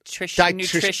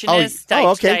 Nutritionist,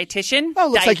 okay. dietitian. Oh,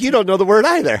 looks like you don't know the word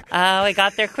either. Oh, I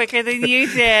got there quicker than you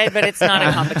did, but it's not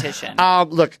a competition.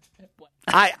 Look,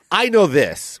 I know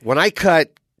this. When I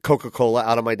cut Coca-Cola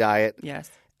out of my diet, Yes.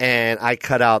 and I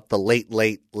cut out the late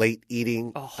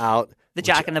eating out. The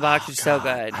Jack in the Box is so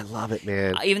good. I love it,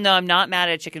 man. Even though I'm not mad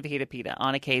at chicken fajita pita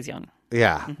on occasion.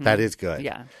 Yeah, that is good.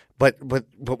 Yeah. But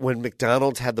when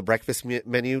McDonald's had the breakfast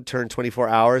menu turn 24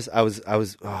 hours,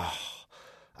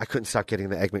 I couldn't stop getting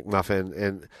the Egg McMuffin.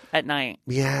 And At night.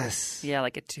 yes. Yeah,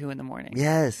 like at 2 a.m.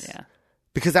 Yes. Yeah.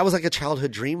 Because that was like a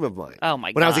childhood dream of mine. Oh,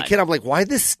 my When I was a God. kid, I'm like, why did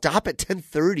this stop at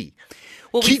 10:30?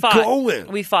 Well, Keep going.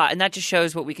 We fought, and that just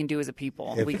shows what we can do as a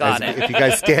people. We got it. If you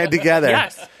guys stand together.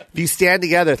 Yes. If you stand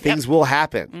together, things will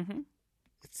happen.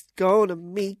 It's gonna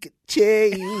make a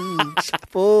change.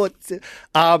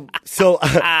 So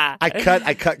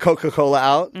I cut Coca-Cola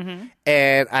out,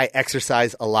 and I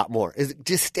exercise a lot more.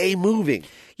 Just stay moving.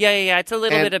 Yeah. It's a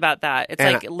little And- bit about that. It's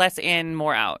and like less in,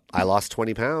 more out. I lost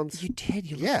 20 pounds. You did.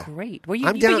 You Yeah. look great. Were you?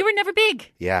 I'm But down- you were never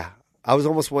big. Yeah, I was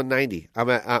almost 190. I'm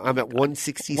at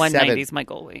 167. 190 is my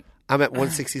goal weight. I'm at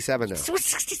 167 now.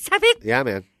 167. Yeah,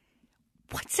 man.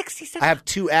 167. I have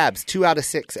 2 abs, 2 out of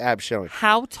 6 abs showing.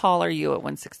 How tall are you at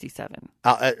 167?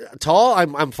 Tall,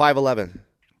 I'm 5'11".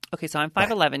 Okay, so I'm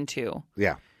 5'11" too.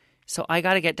 Yeah. So I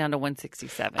got to get down to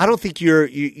 167. I don't think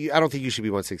I don't think you should be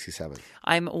 167.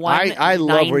 I'm 197. I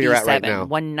love where you're at right now.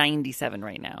 197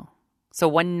 right now. So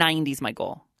 190 is my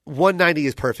goal. 190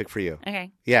 is perfect for you.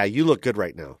 Okay. Yeah, you look good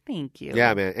right now. Thank you.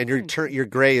 Yeah, man. And your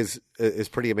gray is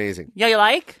pretty amazing. Yeah, you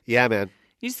like? Yeah, man.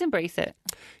 You just embrace it.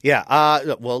 Yeah.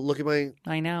 Well, look at my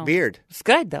I know. beard. It's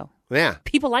good, though. Yeah.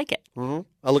 People like it.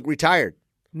 I look retired.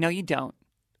 No, you don't.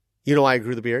 You know why I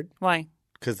grew the beard? Why?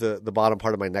 Because the bottom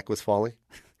part of my neck was falling.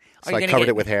 So you I gonna covered get-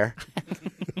 it with hair.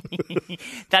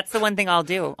 That's the one thing I'll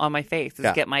do on my face is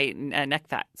Yeah. get my neck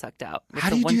fat sucked out. It's How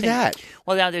the do you one do thing- that?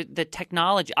 Well, now the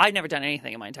technology. I've never done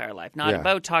anything in my entire life. Not Yeah.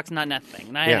 Botox, not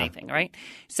nothing, not Yeah. anything. Right.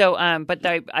 So, but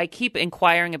I keep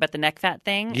inquiring about the neck fat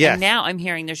thing. Yes. And now I'm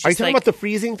hearing there's Are you just talking like about the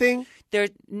freezing thing? there's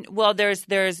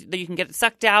you can get it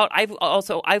sucked out.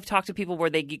 I've talked to people where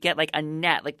they get like a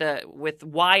net, like with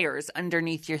wires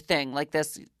underneath your thing, like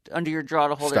this under your jaw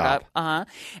to hold Stop. it up.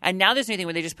 And now there's anything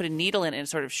where they just put a needle in it and it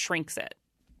sort of shrinks it.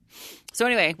 So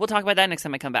anyway, we'll talk about that next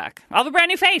time I come back. I'll have a brand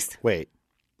new face. Wait.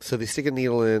 So they stick a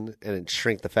needle in and it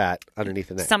shrink the fat underneath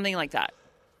the neck. Something like that.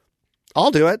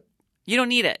 I'll do it. You don't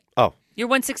need it. Oh. You're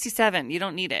 167. You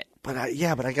don't need it. But I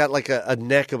got like a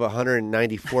neck of a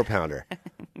 194 pounder.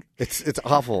 It's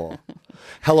awful.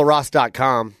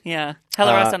 HellaRoss.com. Yeah.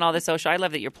 Hello, Russ, on all the social. I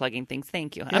love that you're plugging things.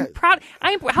 Thank you. Yeah. I'm proud.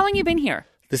 How long you been here?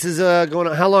 This is going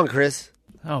on. How long, Chris?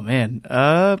 Oh man,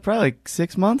 probably like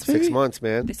 6 months, maybe. 6 months,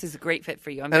 man. This is a great fit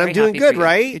for you. I'm And I'm very doing happy good, for you.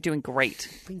 right? You're doing great.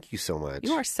 Thank you so much.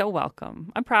 You are so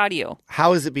welcome. I'm proud of you.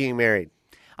 How is it being married?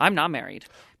 I'm not married.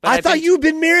 But I I've thought been- you'd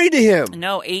been married to him.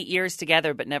 No, 8 years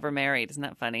together, but never married. Isn't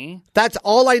that funny? That's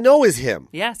all I know is him.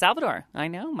 Yeah, Salvador. I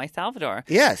know, my Salvador.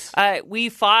 Yes. We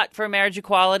fought for marriage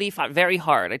equality, fought very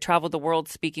hard. I traveled the world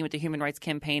speaking with the Human Rights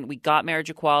Campaign. We got marriage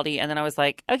equality, and then I was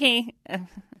like, okay.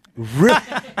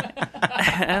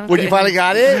 When you finally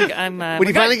got it? I'm, when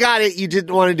you finally got it, you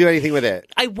didn't want to do anything with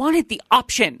it. I wanted the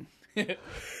option.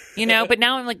 But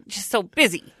now I'm like just so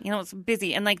busy. It's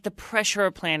busy. And like the pressure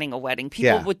of planning a wedding. People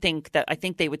Yeah. would think that, I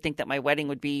think they would think that my wedding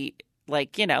would be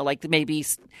like, like maybe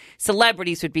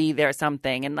celebrities would be there or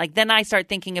something. And like then I start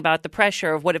thinking about the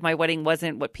pressure of what if my wedding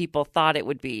wasn't what people thought it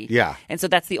would be. Yeah. And so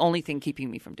that's the only thing keeping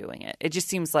me from doing it. It just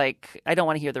seems like I don't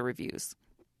want to hear the reviews.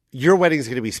 Your wedding's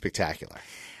going to be spectacular.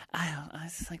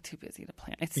 It's just like too busy to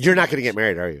plan. You're not going to get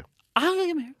married, are you? I'll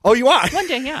get married. Oh, you are? One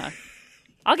day, yeah.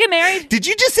 I'll get married. Did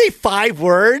you just say 5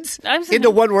 words into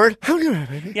one word?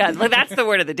 Yeah, well, that's the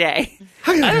word of the day.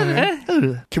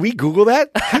 Can we Google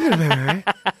that?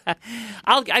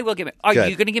 I will get married. Are Good.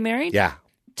 you going to get married? Yeah.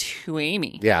 To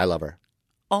Amy. Yeah, I love her.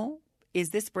 Oh, is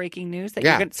this breaking news? That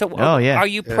Yeah. you're going to, so, Oh, yeah. Are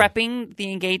you prepping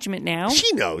the engagement now?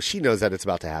 She knows. She knows that it's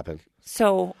about to happen.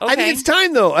 So, okay. I think it's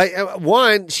time, though.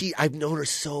 I've known her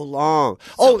so long.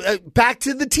 Back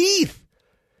to the teeth.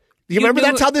 You remember knew-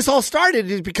 that's how this all started,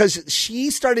 is because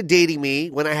she started dating me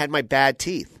when I had my bad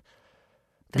teeth.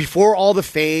 Before all the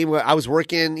fame, I was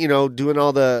working, doing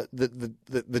all the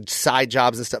side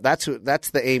jobs and stuff. That's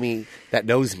the Amy that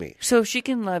knows me. So she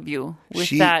can love you with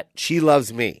She that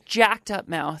loves me. jacked up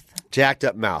mouth. Jacked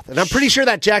up mouth. And I'm pretty sure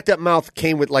that jacked up mouth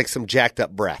came with like some jacked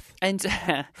up breath. And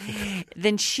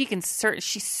then she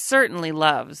certainly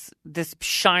loves this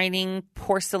shining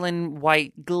porcelain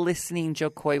white glistening Jo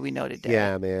Koy we know today.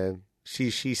 Yeah, man.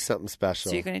 She's something special.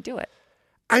 So you're going to do it.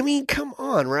 I mean, come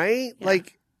on, right? Yeah.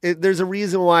 Like, there's a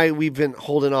reason why we've been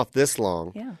holding off this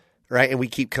long, Yeah. right? And we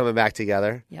keep coming back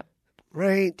together, Yep.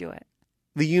 right? Do it.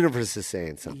 The universe is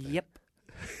saying something. Yep.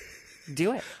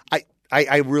 Do it.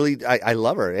 I really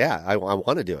love her. Yeah, I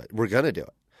want to do it. We're gonna do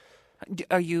it.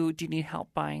 Do you need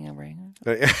help buying a ring?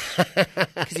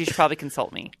 Because you should probably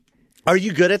consult me. Are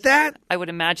you good at that? I would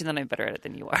imagine that I'm better at it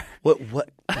than you are. What?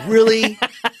 Really?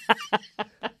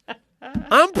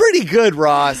 I'm pretty good,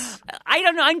 Ross. I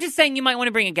don't know. I'm just saying you might want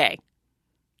to bring a gay.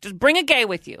 Just bring a gay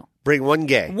with you. Bring one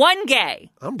gay. One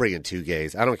gay. I'm bringing 2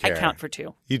 gays. I don't care. I count for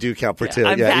 2. You do count for Yeah, 2.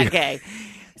 I'm yeah, that you- gay.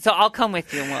 So I'll come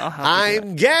with you and we'll help you do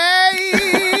I'm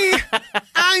gay.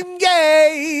 I'm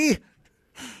gay.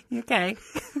 it. Okay.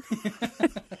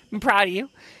 I'm proud of you.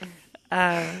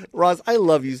 Ross, I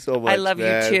love you so much. I love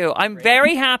man. you too. I'm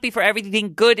very happy for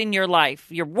everything good in your life.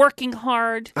 You're working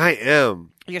hard. I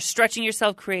am. You're stretching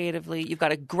yourself creatively. You've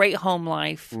got a great home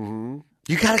life. You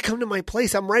got to come to my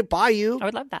place. I'm right by you. I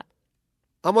would love that.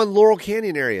 I'm on Laurel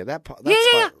Canyon area. That spot,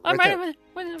 Yeah. I'm right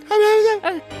right.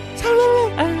 there.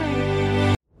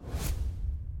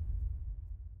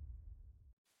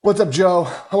 What's up, Joe?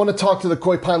 I want to talk to the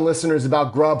Koy Pond listeners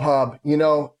about Grubhub.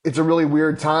 It's a really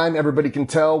weird time. Everybody can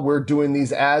tell we're doing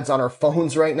these ads on our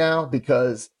phones right now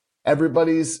because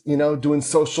everybody's, doing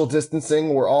social distancing.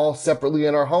 We're all separately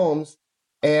in our homes.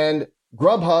 And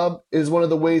Grubhub is one of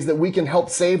the ways that we can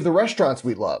help save the restaurants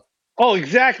we love. Oh,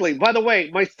 exactly. By the way,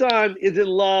 my son is in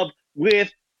love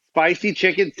with spicy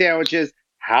chicken sandwiches.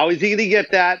 How is he going to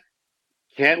get that?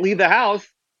 Can't leave the house,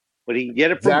 but he can get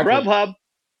it from Exactly. Grubhub.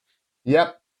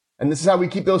 Yep. And this is how we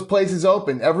keep those places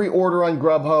open. Every order on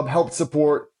Grubhub helps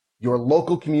support your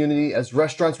local community as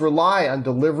restaurants rely on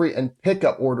delivery and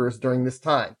pickup orders during this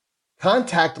time.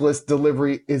 Contactless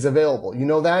delivery is available. You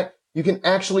know that? You can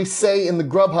actually say in the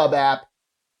Grubhub app,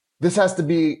 This has to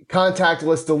be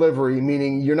contactless delivery,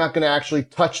 meaning you're not going to actually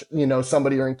touch,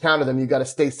 somebody or encounter them. You got to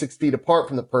stay 6 feet apart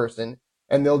from the person,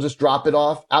 and they'll just drop it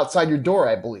off outside your door,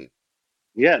 I believe.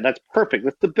 Yeah, that's perfect.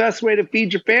 That's the best way to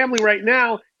feed your family right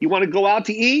now. You want to go out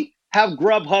to eat? Have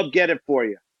Grubhub get it for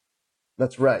you.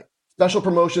 That's right. Special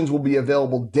promotions will be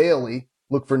available daily.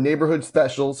 Look for neighborhood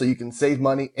specials so you can save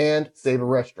money and save a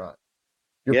restaurant.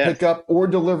 Your pickup or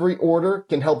delivery order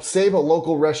can help save a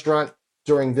local restaurant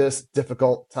during this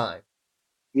difficult time.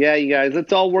 Yeah, you guys,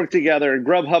 let's all work together, and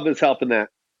Grubhub is helping that.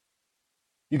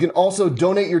 You can also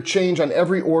donate your change on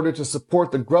every order to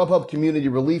support the Grubhub Community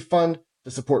Relief Fund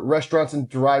to support restaurants and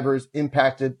drivers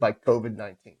impacted by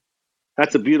COVID-19.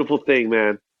 That's a beautiful thing,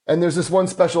 man. And there's this one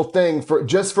special thing for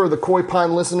the Koy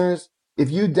Pond listeners. If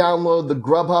you download the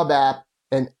Grubhub app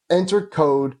and enter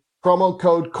promo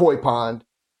code Koy Pond,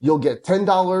 you'll get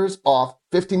 $10 off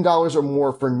 $15 or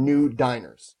more for new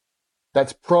diners.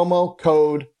 That's promo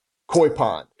code Koy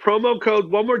Pond. Promo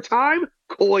code one more time,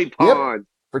 Koy Pond. Yep.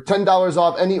 For $10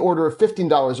 off any order of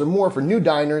 $15 or more for new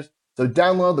diners. So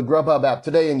download the Grubhub app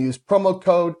today and use promo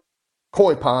code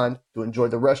Koy Pond to enjoy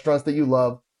the restaurants that you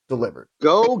love delivered.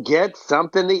 Go get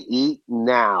something to eat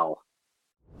now.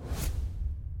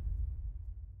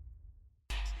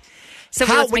 So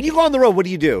when you go on the road, what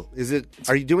do you do?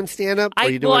 Are you doing stand up?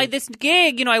 This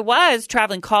gig, I was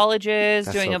traveling colleges,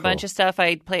 doing so a bunch of stuff.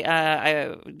 I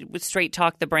with Straight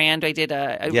Talk, the brand. I did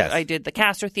the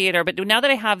Castro Theater. But now that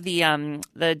I have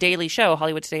the Daily Show,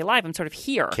 Hollywood Today Live, I'm sort of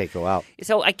here. Can't go out.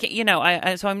 So I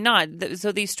can't, so I'm not.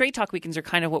 So these Straight Talk weekends are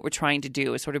kind of what we're trying to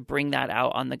do, is sort of bring that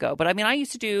out on the go. But I mean, I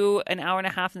used to do an hour and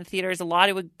a half in the theaters. A lot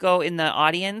it would go in the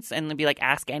audience and it'd be like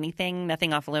Ask Anything,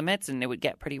 nothing off limits, and it would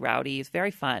get pretty rowdy. It's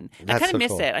very fun. I kind of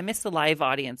miss it. I miss the live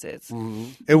audiences.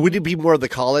 Mm-hmm. And would it be more of the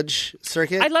college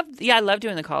circuit? I love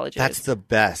doing the colleges. That's the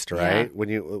best, right?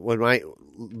 Yeah.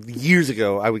 Years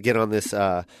ago, I would get on this.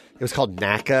 It was called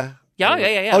NACA.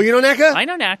 Yeah. Oh, you know NACA? I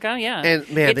know NACA. Yeah. And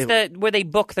man, it's where they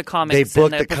book the comics. They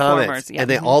book and the comics,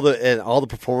 and all the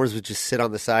performers would just sit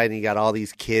on the side, and you got all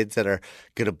these kids that are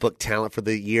going to book talent for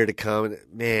the year to come. And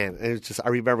man, it was just. I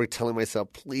remember telling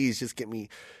myself, please, just give me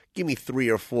 3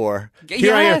 or 4.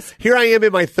 Here I am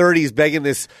in my 30s begging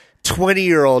this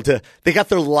 20-year-old they got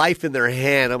their life in their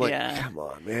hand. I'm like, come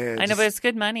on, man. I know, but it's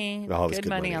good money. Oh, good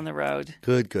money on the road.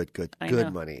 Good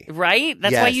money. Right?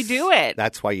 That's why you do it.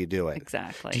 That's why you do it.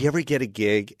 Exactly. Do you ever get a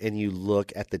gig and you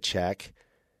look at the check?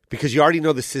 Because you already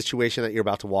know the situation that you're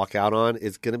about to walk out on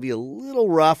is going to be a little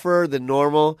rougher than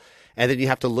normal. And then you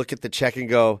have to look at the check and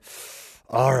go,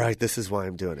 all right, this is why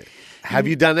I'm doing it. Have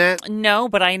you done that? No,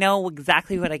 but I know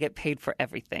exactly what I get paid for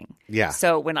everything. Yeah.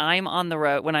 So when I'm on the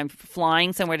road, when I'm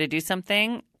flying somewhere to do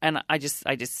something, and I just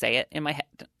say it in my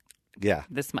head. Yeah.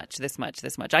 This much.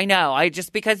 I know.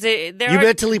 Because you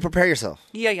mentally prepare yourself.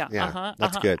 Yeah.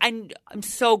 That's good. And I'm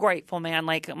so grateful, man.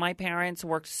 Like, my parents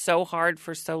worked so hard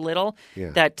for so little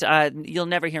that you'll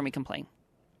never hear me complain.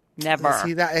 Never.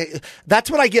 See,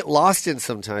 that's what I get lost in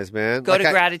sometimes, man. Go to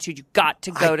gratitude. You got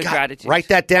to go to gratitude. Write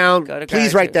that down. Go to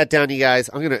Please write that down, you guys.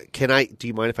 Do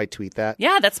you mind if I tweet that?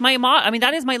 Yeah, that's my motto. I mean,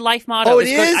 that is my life motto. Oh, it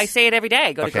is? I say it every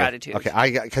day. Go to gratitude.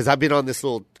 Okay, because I've been on this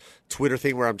little Twitter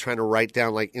thing where I'm trying to write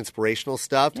down like inspirational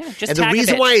stuff. Yeah, just and the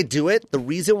reason why I do it,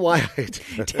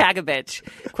 tag a bitch,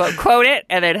 quote it,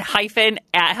 and then hyphen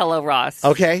at Hello Ross.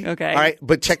 Okay. All right,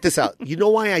 but check this out. You know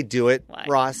why I do it,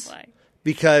 Ross? Why?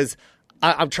 Because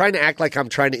I'm trying to act like I'm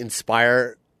trying to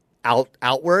inspire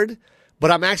outward, but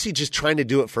I'm actually just trying to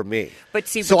do it for me. But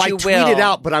see, so but I you tweet will. it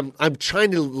out, but I'm trying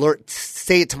to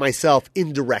say it to myself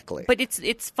indirectly. But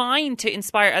it's fine to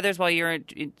inspire others while you're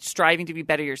striving to be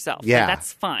better yourself. Yeah,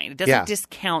 that's fine. It doesn't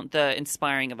discount the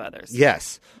inspiring of others.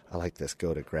 Yes, I like this.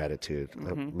 Go to gratitude,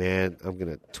 man. I'm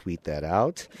gonna tweet that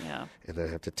out. Yeah, and then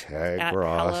I have to tag at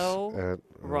Ross. Hello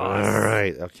Ross. All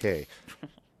right, okay.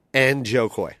 And Joe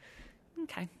Koy.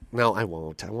 Okay. No, I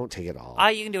won't. I won't take it all.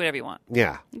 You can do whatever you want.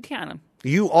 Yeah. You can.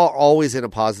 You are always in a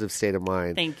positive state of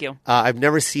mind. Thank you. I've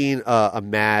never seen a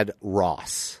mad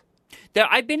Ross.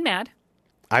 I've been mad.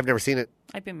 I've never seen it.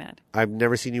 I've been mad. I've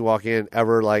never seen you walk in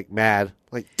ever like mad.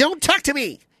 Like, don't talk to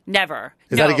me. Never.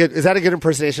 Is that a good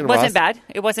impersonation of Ross?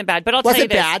 It wasn't bad, but I'll tell you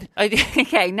this.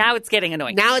 Okay, now it's getting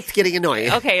annoying.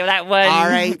 Okay, well, that one. All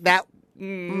right, that.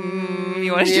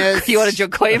 You want a Joe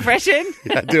Koy impression?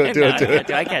 Yeah, do it.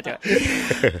 I can't do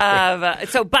it.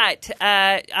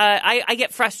 I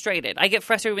get frustrated. I get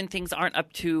frustrated when things aren't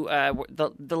up to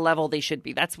the level they should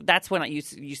be. That's when you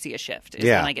see a shift.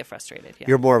 When I get frustrated. Yeah.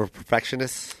 You're more of a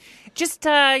perfectionist. Just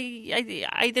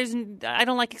I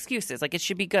don't like excuses. Like, it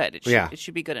should be good. It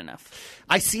should be good enough.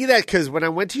 I see that because when I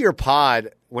went to your pod,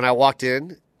 when I walked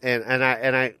in and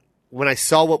I when I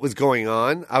saw what was going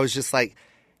on, I was just like,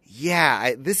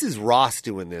 this is Ross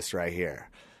doing this right here.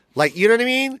 Like, you know what I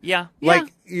mean? Yeah.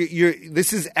 Like,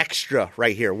 this is extra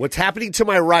right here. What's happening to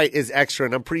my right is extra,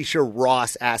 and I'm pretty sure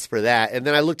Ross asked for that. And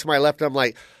then I look to my left, and I'm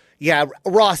like, yeah,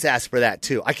 Ross asked for that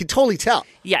too. I could totally tell.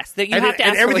 Yes, you have to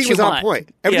ask and everything for what you was want. on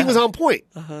point. Everything was on point.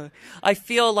 I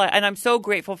feel like, and I'm so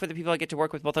grateful for the people I get to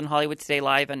work with both on Hollywood Today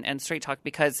Live and Straight Talk,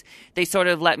 because they sort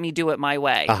of let me do it my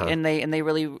way, and they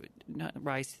really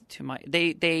rise to my.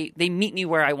 They meet me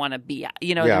where I want to be at.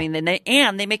 You know what I mean?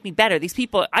 And they make me better. These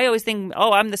people, I always think,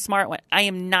 oh, I'm the smart one. I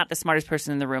am not the smartest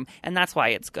person in the room, and that's why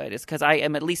it's good. It's because I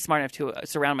am at least smart enough to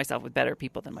surround myself with better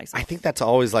people than myself. I think that's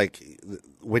always like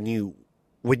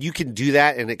when you can do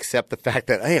that and accept the fact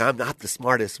that, hey, I'm not the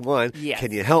smartest one,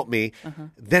 can you help me?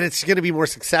 Then it's going to be more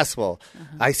successful.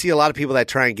 I see a lot of people that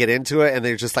try and get into it, and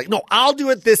they're just like, no, I'll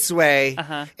do it this way,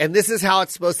 and this is how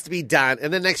it's supposed to be done.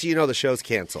 And then next thing you know, the show's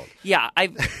canceled. Yeah.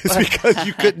 It's because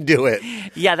you couldn't do it.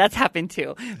 Yeah, that's happened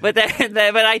too. But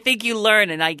I think you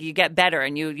learn and you get better,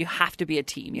 and you have to be a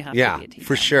team. You have to be a team.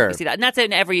 For sure. You see that. And that's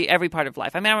in every part of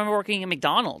life. I mean, I remember working at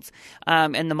McDonald's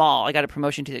in the mall. I got a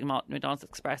promotion to the McDonald's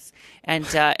Express, and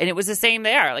it was the same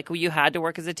there. Like, you had to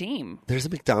work as a team. There's a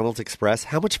McDonald's Express.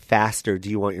 How much faster do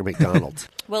you want your McDonald's?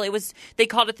 Well, they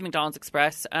called it the McDonald's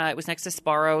Express. It was next to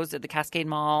Sparrow's at the Cascade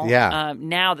Mall. Yeah.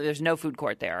 Now there's no food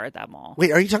court there at that mall.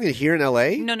 Wait, are you talking here in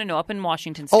L.A.? No, up in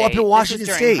Washington State. Oh, up in Washington this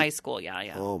was State. during high school,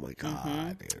 yeah. Oh my God.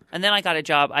 Man. And then I got a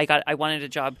job. I wanted a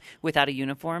job without a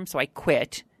uniform, so I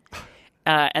quit.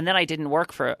 And then I didn't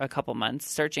work for a couple months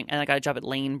searching, and I got a job at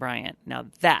Lane Bryant. Now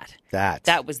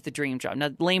that was the dream job. Now,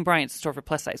 Lane Bryant's a store for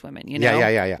plus size women. You know,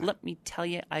 yeah. Let me tell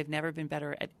you, I've never been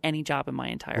better at any job in my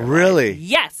entire life. Really?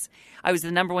 Yes, I was the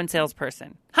 #1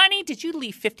 salesperson. Honey, did you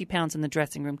leave 50 pounds in the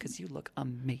dressing room? Because you look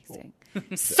amazing.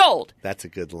 Sold. That's a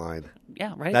good line.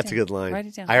 Yeah, right. That's a good line. Write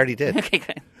it down. I already did. Okay,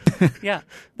 good. Yeah,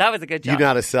 that was a good job. You know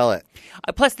how to sell it.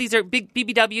 Plus, these are big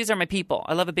BBWs are my people.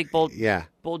 I love a big, bold, Yeah.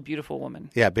 bold, beautiful woman.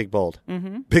 Yeah, big, bold.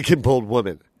 Big and bold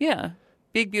woman. Yeah,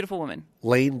 big, beautiful woman.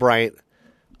 Lane Bryant.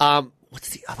 What's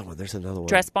the other one? There's another one.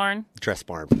 Dress Barn. Dress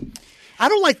Barn. I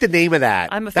don't like the name of that.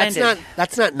 I'm offended.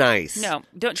 That's not nice. No,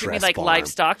 don't treat me Dress like barn.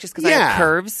 livestock just because I have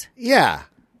curves. Yeah.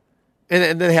 And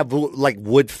then they have like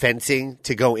wood fencing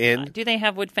to go in. Do they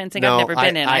have wood fencing? No, I've never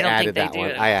been in. I don't added think they that do.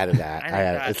 one. I added that.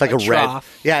 I It's like a red.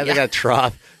 trough. Yeah, they got a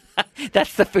trough.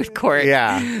 That's the food court.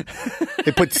 Yeah.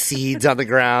 They put seeds on the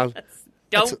ground.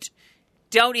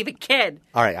 Don't even kid.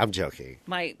 All right, I'm joking.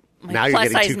 My Now you're plus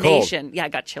getting size too cold. nation. Yeah, I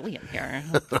got chilly in here.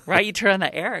 Right, you turn on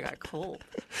the air, I got cold.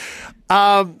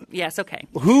 Yes, okay.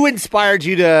 Who inspired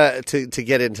you to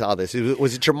get into all this?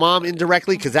 Was it your mom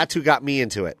indirectly? Because that's who got me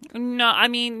into it. No, I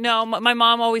mean, no. My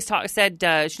mom always said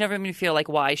she never made me feel like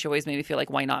why. She always made me feel like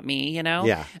why not me, you know?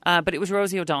 Yeah. But it was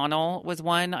Rosie O'Donnell was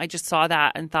one. I just saw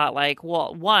that and thought like,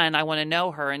 well, one, I want to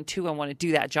know her, and two, I want to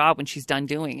do that job when she's done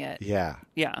doing it. Yeah.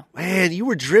 Yeah. Man, you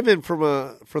were driven from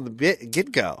the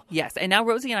get go. Yes, and now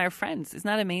Rosie and I are friends. Isn't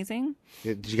that amazing?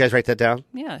 Did you guys write that down?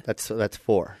 Yeah. That's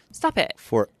 4. Stop it.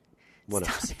 4. One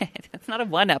Stop it. It's not a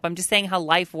one-up. I'm just saying how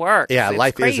life works. Yeah, It's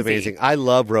life crazy. is amazing. I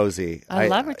love Rosie. I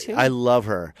love her, too. I love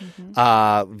her.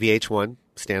 VH1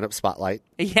 stand-up spotlight,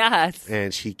 Yes.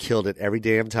 and she killed it every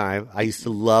damn time. I used to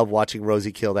love watching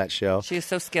Rosie kill that show. She is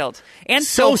so skilled. And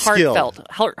So so skilled.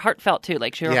 heartfelt, too.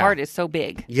 Like, her Yeah. heart is so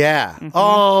big. Yeah.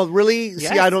 Oh, really? See,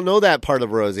 Yes. I don't know that part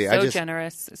of Rosie. So I just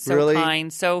generous, so Really?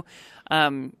 kind. So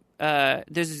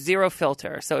there's zero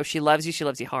filter. So if she loves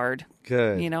you hard.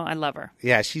 Good. You know, I love her.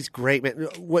 Yeah, she's great, man.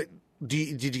 What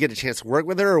did you get a chance to work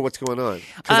with her, or what's going on?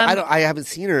 Because I haven't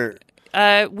seen her.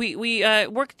 We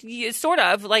worked sort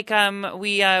of like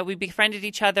we befriended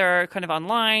each other kind of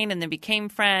online, and then became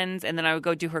friends. And then I would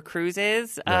go do her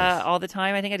cruises all the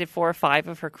time. I think I did 4 or 5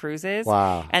 of her cruises.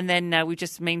 Wow. And then we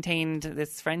just maintained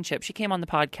this friendship. She came on the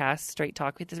podcast, Straight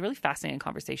Talk. We had this really fascinating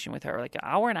conversation with her, like an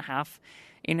hour and a half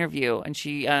interview, and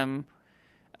she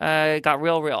got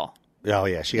real. Oh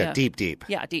yeah, she got deep.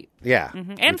 Yeah, deep. Yeah,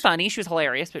 hmm And funny. She was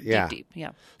hilarious, but Yeah. deep.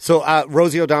 Yeah. So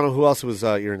Rosie O'Donnell, who else was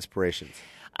your inspirations?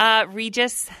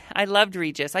 Regis. I loved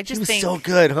Regis. I He just was think so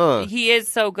good, huh? he is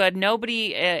so good.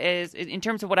 Nobody is, in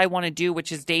terms of what I want to do,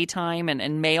 which is daytime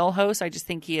and male host, I just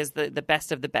think he is the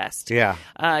best of the best. Yeah.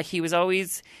 He was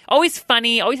always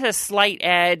funny, always had a slight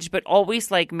edge, but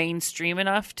always like mainstream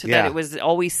enough that it was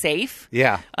always safe.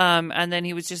 Yeah. And then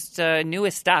he was just knew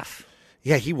his stuff.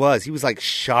 Yeah, he was. He was like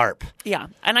sharp. Yeah.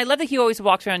 And I love that he always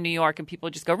walks around New York and people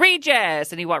just go,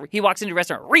 Regis! And he walks into a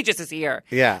restaurant, Regis is here.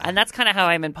 Yeah. And that's kind of how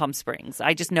I'm in Palm Springs.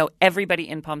 I just know everybody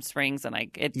in Palm Springs, and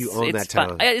You own it's that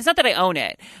fun. town. It's not that I own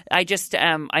it. I just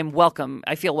I'm welcome.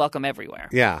 I feel welcome everywhere.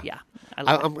 Yeah. Yeah. I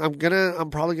love it. I'm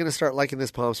probably gonna start liking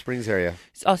this Palm Springs area.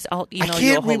 I'll email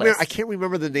you a whole list. I can't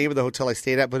remember the name of the hotel I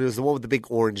stayed at, but it was the one with the big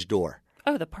orange door.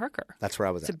 Oh, the Parker. That's where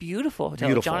I was It's at. a beautiful hotel.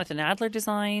 Beautiful. Jonathan Adler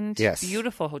designed. Yes.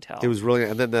 Beautiful hotel. It was really,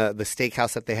 and then the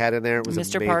steakhouse that they had in there was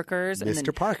Mr. amazing. Parker's. And then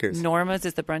Mr. Parker's. Norma's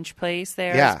is the brunch place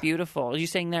there. Yeah. It's beautiful. Are you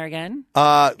staying there again?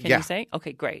 Yeah. Can you say?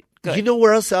 Okay, great. Good. You know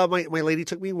where else my lady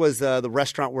took me was the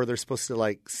restaurant where they're supposed to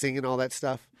like sing and all that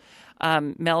stuff.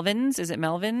 Melvin's. Is it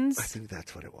Melvin's? I think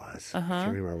that's what it was. I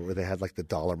can't remember where they had like the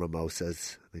dollar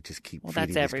mimosas. They just keep Well,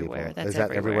 feeding that's these everywhere. people. That's Is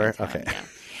that everywhere? in town, Okay. Yeah.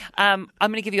 I'm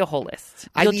going to give you a whole list.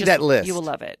 I need that list. You will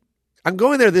love it. I'm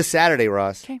going there this Saturday,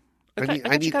 Ross. Okay. I got you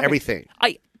need covered. everything.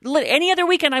 Any other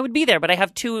weekend I would be there, but I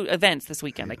have 2 events this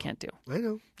weekend I can't do. I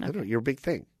know. You're a big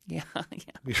thing. Yeah.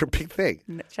 You're a big thing.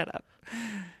 No, shut up.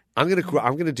 I'm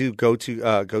gonna do go to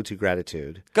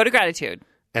gratitude, Go to Gratitude.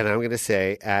 and I'm gonna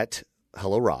say at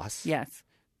Hello Ross Yes.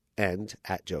 and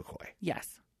at Joe Koy,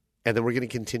 Yes. and then we're gonna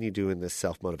continue doing this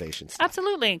self motivation stuff.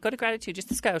 Absolutely. Go to Gratitude.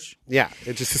 Just a skosh. Yeah,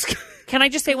 it just is. Can I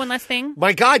just say one last thing?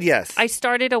 My God, yes. I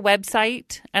started a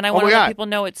website, and I Oh want my to let God. people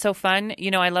know it's so fun.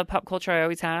 You know, I love pop culture. I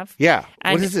always have. Yeah.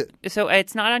 And What is it? So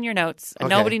it's not on your notes. Okay.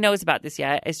 Nobody knows about this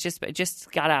yet. It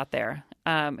just got out there.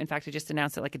 In fact, I just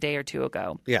announced it like a day or 2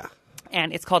 ago. Yeah,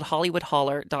 And it's called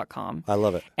HollywoodHoller.com. I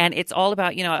love it. And it's all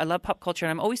about, I love pop culture,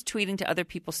 and I'm always tweeting to other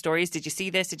people's stories. Did you see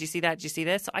this? Did you see that? Did you see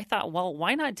this? So I thought, well,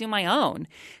 why not do my own?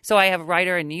 So I have a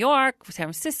writer in New York, San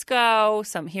Francisco,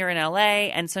 some here in LA.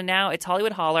 And so now it's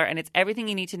Hollywood Holler, and it's everything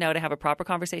you need to know to have a proper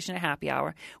conversation at happy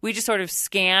hour. We just sort of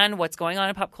scan what's going on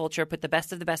in pop culture, put the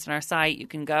best of the best on our site. You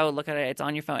can go look at it. It's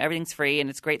on your phone. Everything's free, and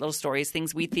it's great little stories,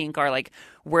 things we think are like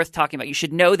worth talking about. You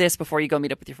should know this before you go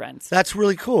meet up with your friends. That's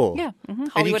really cool. Yeah.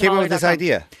 And you came up with this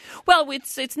idea. Well,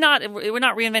 it's not. We're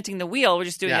not reinventing the wheel. We're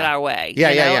just doing it our way. Yeah,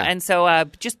 you yeah, know? yeah. And so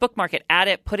just bookmark it, add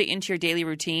it, put it into your daily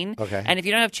routine. Okay. And if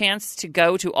you don't have a chance to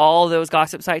go to all those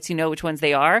gossip sites, you know which ones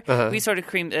they are. We sort of the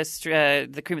cream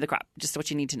of the crop, just what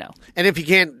you need to know. And if you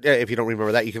can't, if you don't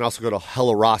remember that, you can also go to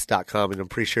helloross.com, and I'm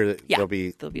pretty sure that there'll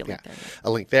be a link there.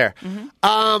 A link there.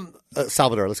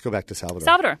 Salvador, let's go back to Salvador.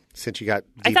 Salvador. Since you got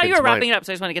deep I thought you were into wrapping mine. it up,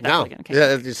 so I just want to get that No, plug in.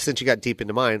 Okay. just since you got deep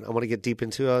into mine, I want to get deep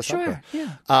into Salvador.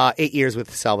 yeah. 8 years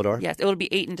with Salvador. Yes, it will be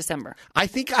 8 in December. I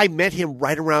think I met him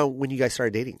right around when you guys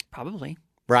started dating, Probably.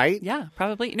 right? Yeah,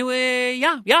 probably. No,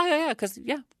 yeah. Because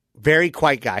Very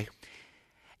quiet guy.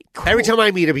 Every time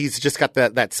I meet him, he's just got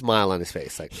that smile on his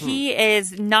face. Like he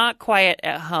is not quiet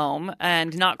at home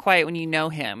and not quiet when you know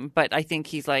him. But I think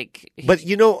he's like. But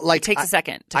it takes a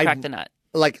second to crack the nut.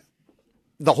 Like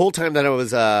the whole time that I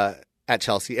was at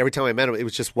Chelsea, every time I met him, it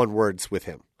was just one words with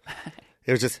him.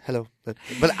 It was just hello, but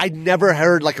I never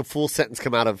heard like a full sentence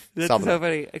come out of Salvador. So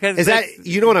funny. Because Is that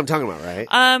you know what I'm talking about,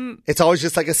 right? It's always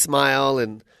just like a smile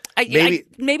and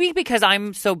maybe because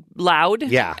I'm so loud.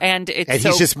 yeah, and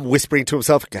he's just whispering to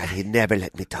himself. God, he never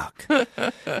let me talk.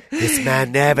 This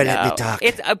man never let me talk.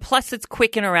 It's plus it's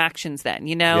quick interactions. Then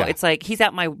Yeah. it's like he's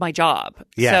at my job.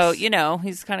 Yes. So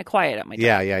he's kind of quiet at my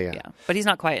job. Yeah. But he's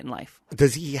not quiet in life.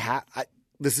 Does he have?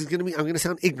 This is gonna be. I'm gonna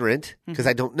sound ignorant because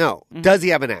I don't know. Mm-hmm. Does he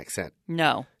have an accent?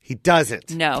 No. He doesn't.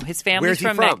 No, his family's Where's he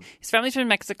from? His family's from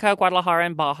Mexico, Guadalajara,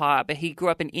 and Baja, but he grew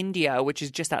up in India, which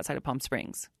is just outside of Palm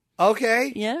Springs.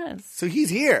 Okay. Yes, So he's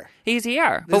here. he's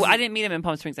here, but I didn't meet him in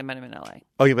Palm Springs. I met him in LA.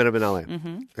 Oh, you met him in LA.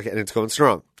 Mm-hmm. Okay, and it's going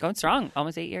strong. Going strong,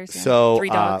 almost 8 years. Yeah. So 3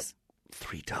 dogs.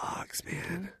 3 dogs,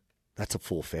 man. That's a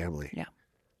full family. Yeah,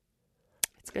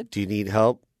 it's good. Do you need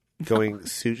help going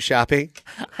suit shopping?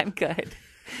 I'm good.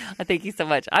 Thank you so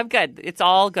much. I'm good. It's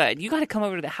all good. You got to come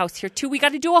over to the house here too. We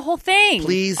got to do a whole thing.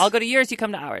 Please. I'll go to yours. You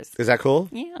come to ours. Is that cool?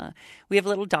 Yeah, we have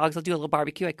little dogs. I'll do a little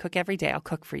barbecue. I cook every day. I'll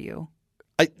cook for you.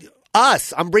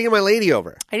 Us. I'm bringing my lady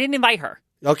over. I didn't invite her.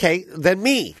 Okay, then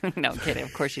me. No, I'm kidding.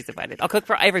 Of course she's invited. I'll cook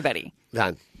for everybody.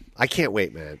 Done. I can't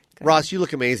wait, man. Ross, you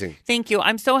look amazing. Thank you.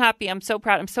 I'm so happy. I'm so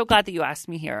proud. I'm so glad that you asked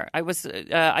me here. I was.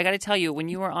 I got to tell you, when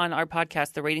you were on our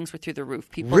podcast, the ratings were through the roof.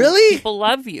 People Really? People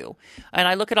love you, and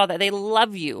I look at all that. They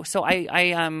love you. So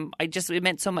I just it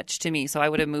meant so much to me. So I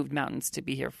would have moved mountains to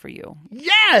be here for you.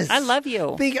 Yes. I love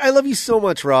you. I love you so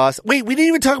much, Ross. Wait, we didn't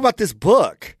even talk about this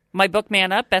book. My book,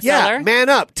 Man Up, bestseller. Yeah, Man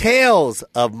Up, Tales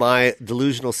of My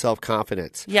Delusional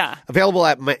Self-Confidence. Yeah. Available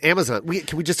at Amazon.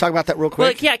 Can we just talk about that real quick?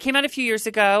 Well, yeah, it came out a few years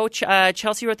ago.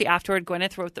 Chelsea wrote the afterword.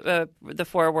 Gwyneth wrote the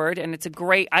foreword, and it's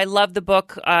I love the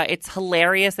book. It's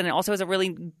hilarious, and it also has a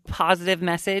really positive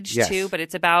message, too, but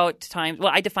it's about times.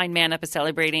 Well, I define Man Up as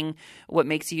celebrating what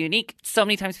makes you unique. So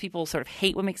many times people sort of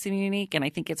hate what makes them unique, and I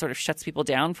think it sort of shuts people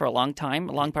down for a long time,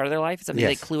 a long part of their life. It's something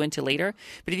they clue into later.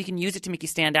 But if you can use it to make you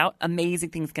stand out, amazing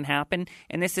things can happen.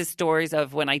 And this is stories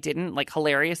of when I didn't, like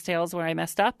hilarious tales where I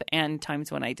messed up, and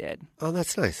times when I did. Oh,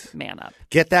 that's nice. Man Up.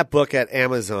 Get that book at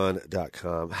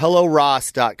Amazon.com.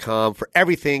 HelloRoss.com for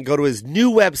everything. Go to his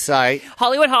new website.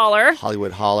 Hollywood Holler.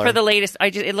 Hollywood Holler. For the latest.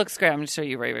 It looks great. I'm going to show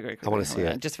you very, very quickly. I want to see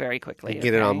it. Just very quickly.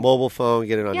 Get it on mobile phone.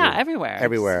 Get it on everywhere.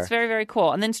 Everywhere. It's very, very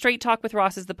cool. And then Straight Talk with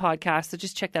Ross is the podcast. So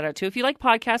just check that out too. If you like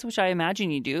podcasts, which I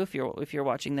imagine you do, if you're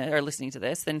watching or listening to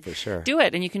this, then for sure. Do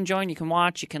it. And you can join, you can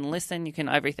watch, you can listen, you can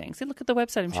everything. See, look at the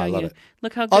website I'm showing you. It.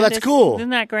 Look how good that's cool. Isn't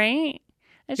that great?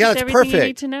 It's yeah, just that's everything perfect. you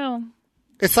need to know.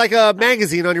 It's like a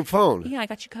magazine on your phone. Yeah, I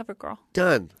got you covered, girl.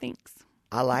 Done. Thanks.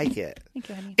 I like it. Thank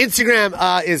you, honey.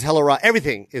 Instagram is Hello Ross.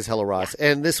 Everything is Hello Ross.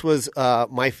 Yeah. And this was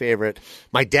my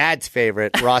dad's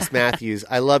favorite, Ross Mathews.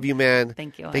 I love you, man.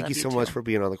 Thank you. Thank you so much for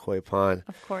being on the Koy Pond.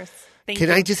 Of course. Can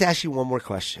I just ask you one more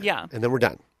question? Yeah. And then we're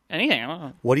done. Anything. I don't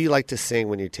know. What do you like to sing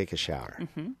when you take a shower?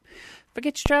 Mm-hmm.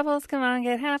 Forget your troubles. Come on,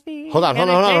 get happy. Hold on.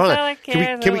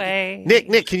 Can we,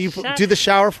 Nick, can you do the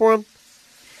shower for him?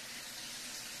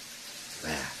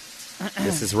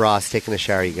 This is Ross taking a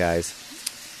shower, you guys.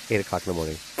 8 o'clock in the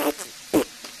morning.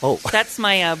 Oh. That's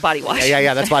my body wash.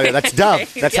 Yeah, that's body. That's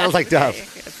Dove. That sounds like Dove.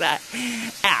 It's that.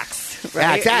 Axe.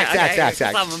 Right? Axe.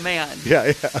 I'm a man.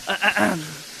 Yeah.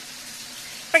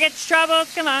 Forget your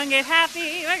troubles, come on, get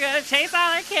happy. We're going to chase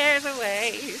all our cares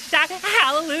away. Shout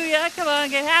hallelujah, come on,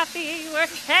 get happy. We're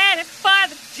headed for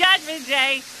the judgment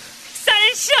day. Sun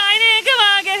is shining, come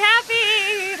on, get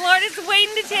happy. Lord is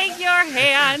waiting to take your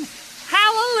hand.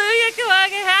 Hallelujah, come on,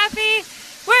 get happy.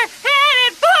 We're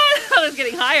headed for... Oh, it's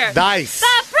getting higher. Nice. The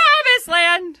promised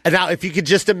land. And now, if you could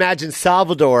just imagine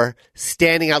Salvador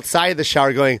standing outside of the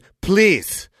shower going,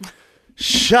 please,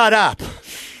 shut up.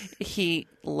 He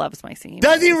loves my singing.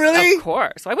 Does he really? Of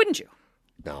course. Why wouldn't you?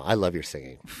 No, I love your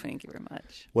singing. Thank you very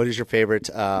much. What is your favorite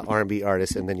R&B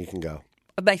artist? And then you can go.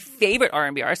 My favorite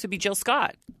R&B artist would be Jill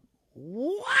Scott.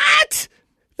 What?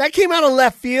 That came out of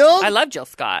left field? I love Jill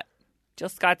Scott. Jill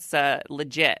Scott's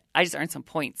legit. I just earned some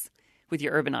points with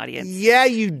your urban audience. Yeah,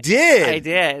 you did. I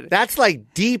did. That's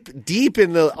like deep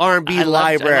in the R&B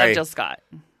library. I love Jill Scott.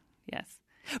 Yes.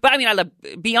 But I mean, I love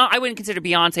Beyonce. I wouldn't consider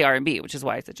Beyonce R&B, which is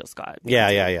why I said Jill Scott.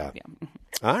 Yeah.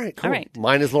 All right, cool. All right.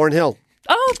 Mine is Lauryn Hill.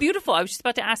 Oh, beautiful. I was just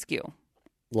about to ask you.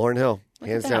 Lauryn Hill,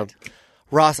 hands down. that.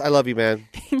 Ross, I love you, man.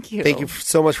 Thank you. Thank you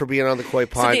so much for being on the Koy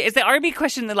Pond. So is the R&B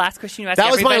question the last question you ask That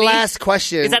was everybody? my last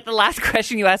question. Is that the last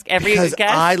question you ask every because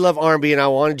guest? I love R&B, and I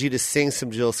wanted you to sing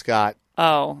some Jill Scott.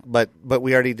 Oh. But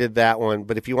we already did that one.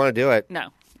 But if you want to do it.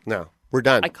 No. We're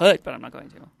done. I could, but I'm not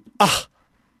going to.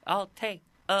 I'll take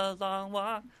a long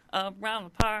walk around the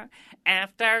park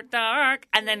after dark.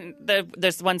 And then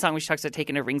there's one song where she talks about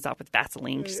taking her rings off with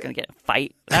Vaseline. She's going to get a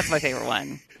fight. That's my favorite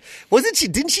one.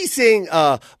 Didn't she sing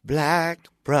Black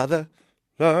Brother,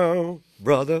 oh,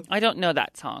 Brother? I don't know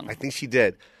that song. I think she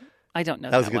did. I don't know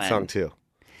that That was a good one. song, too.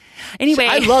 Anyway.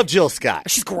 I love Jill Scott.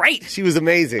 She's great. She was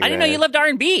amazing. I didn't know you loved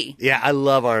R&B. Yeah, I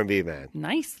love R&B, man.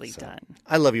 Nicely done.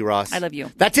 I love you, Ross. I love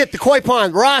you. That's it. The Koy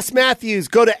Pond. Ross Mathews.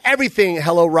 Go to everything.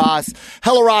 Hello, Ross.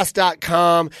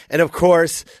 HelloRoss.com. And, of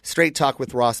course, Straight Talk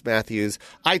with Ross Mathews.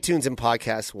 iTunes and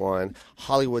Podcast One.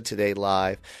 Hollywood Today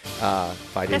Live.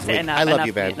 5 days a week. Enough, I love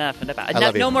you, man. Enough. I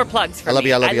love you. No more plugs for me. I love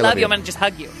you. I love you. I'm going to just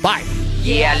hug you. Bye.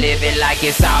 Yeah, I live it like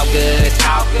it's all good. It's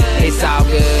all good. It's all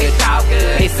good. It's all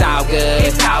good. It's all good.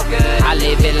 It's all good. I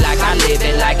live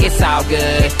it like it's all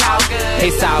good. It's all good.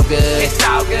 It's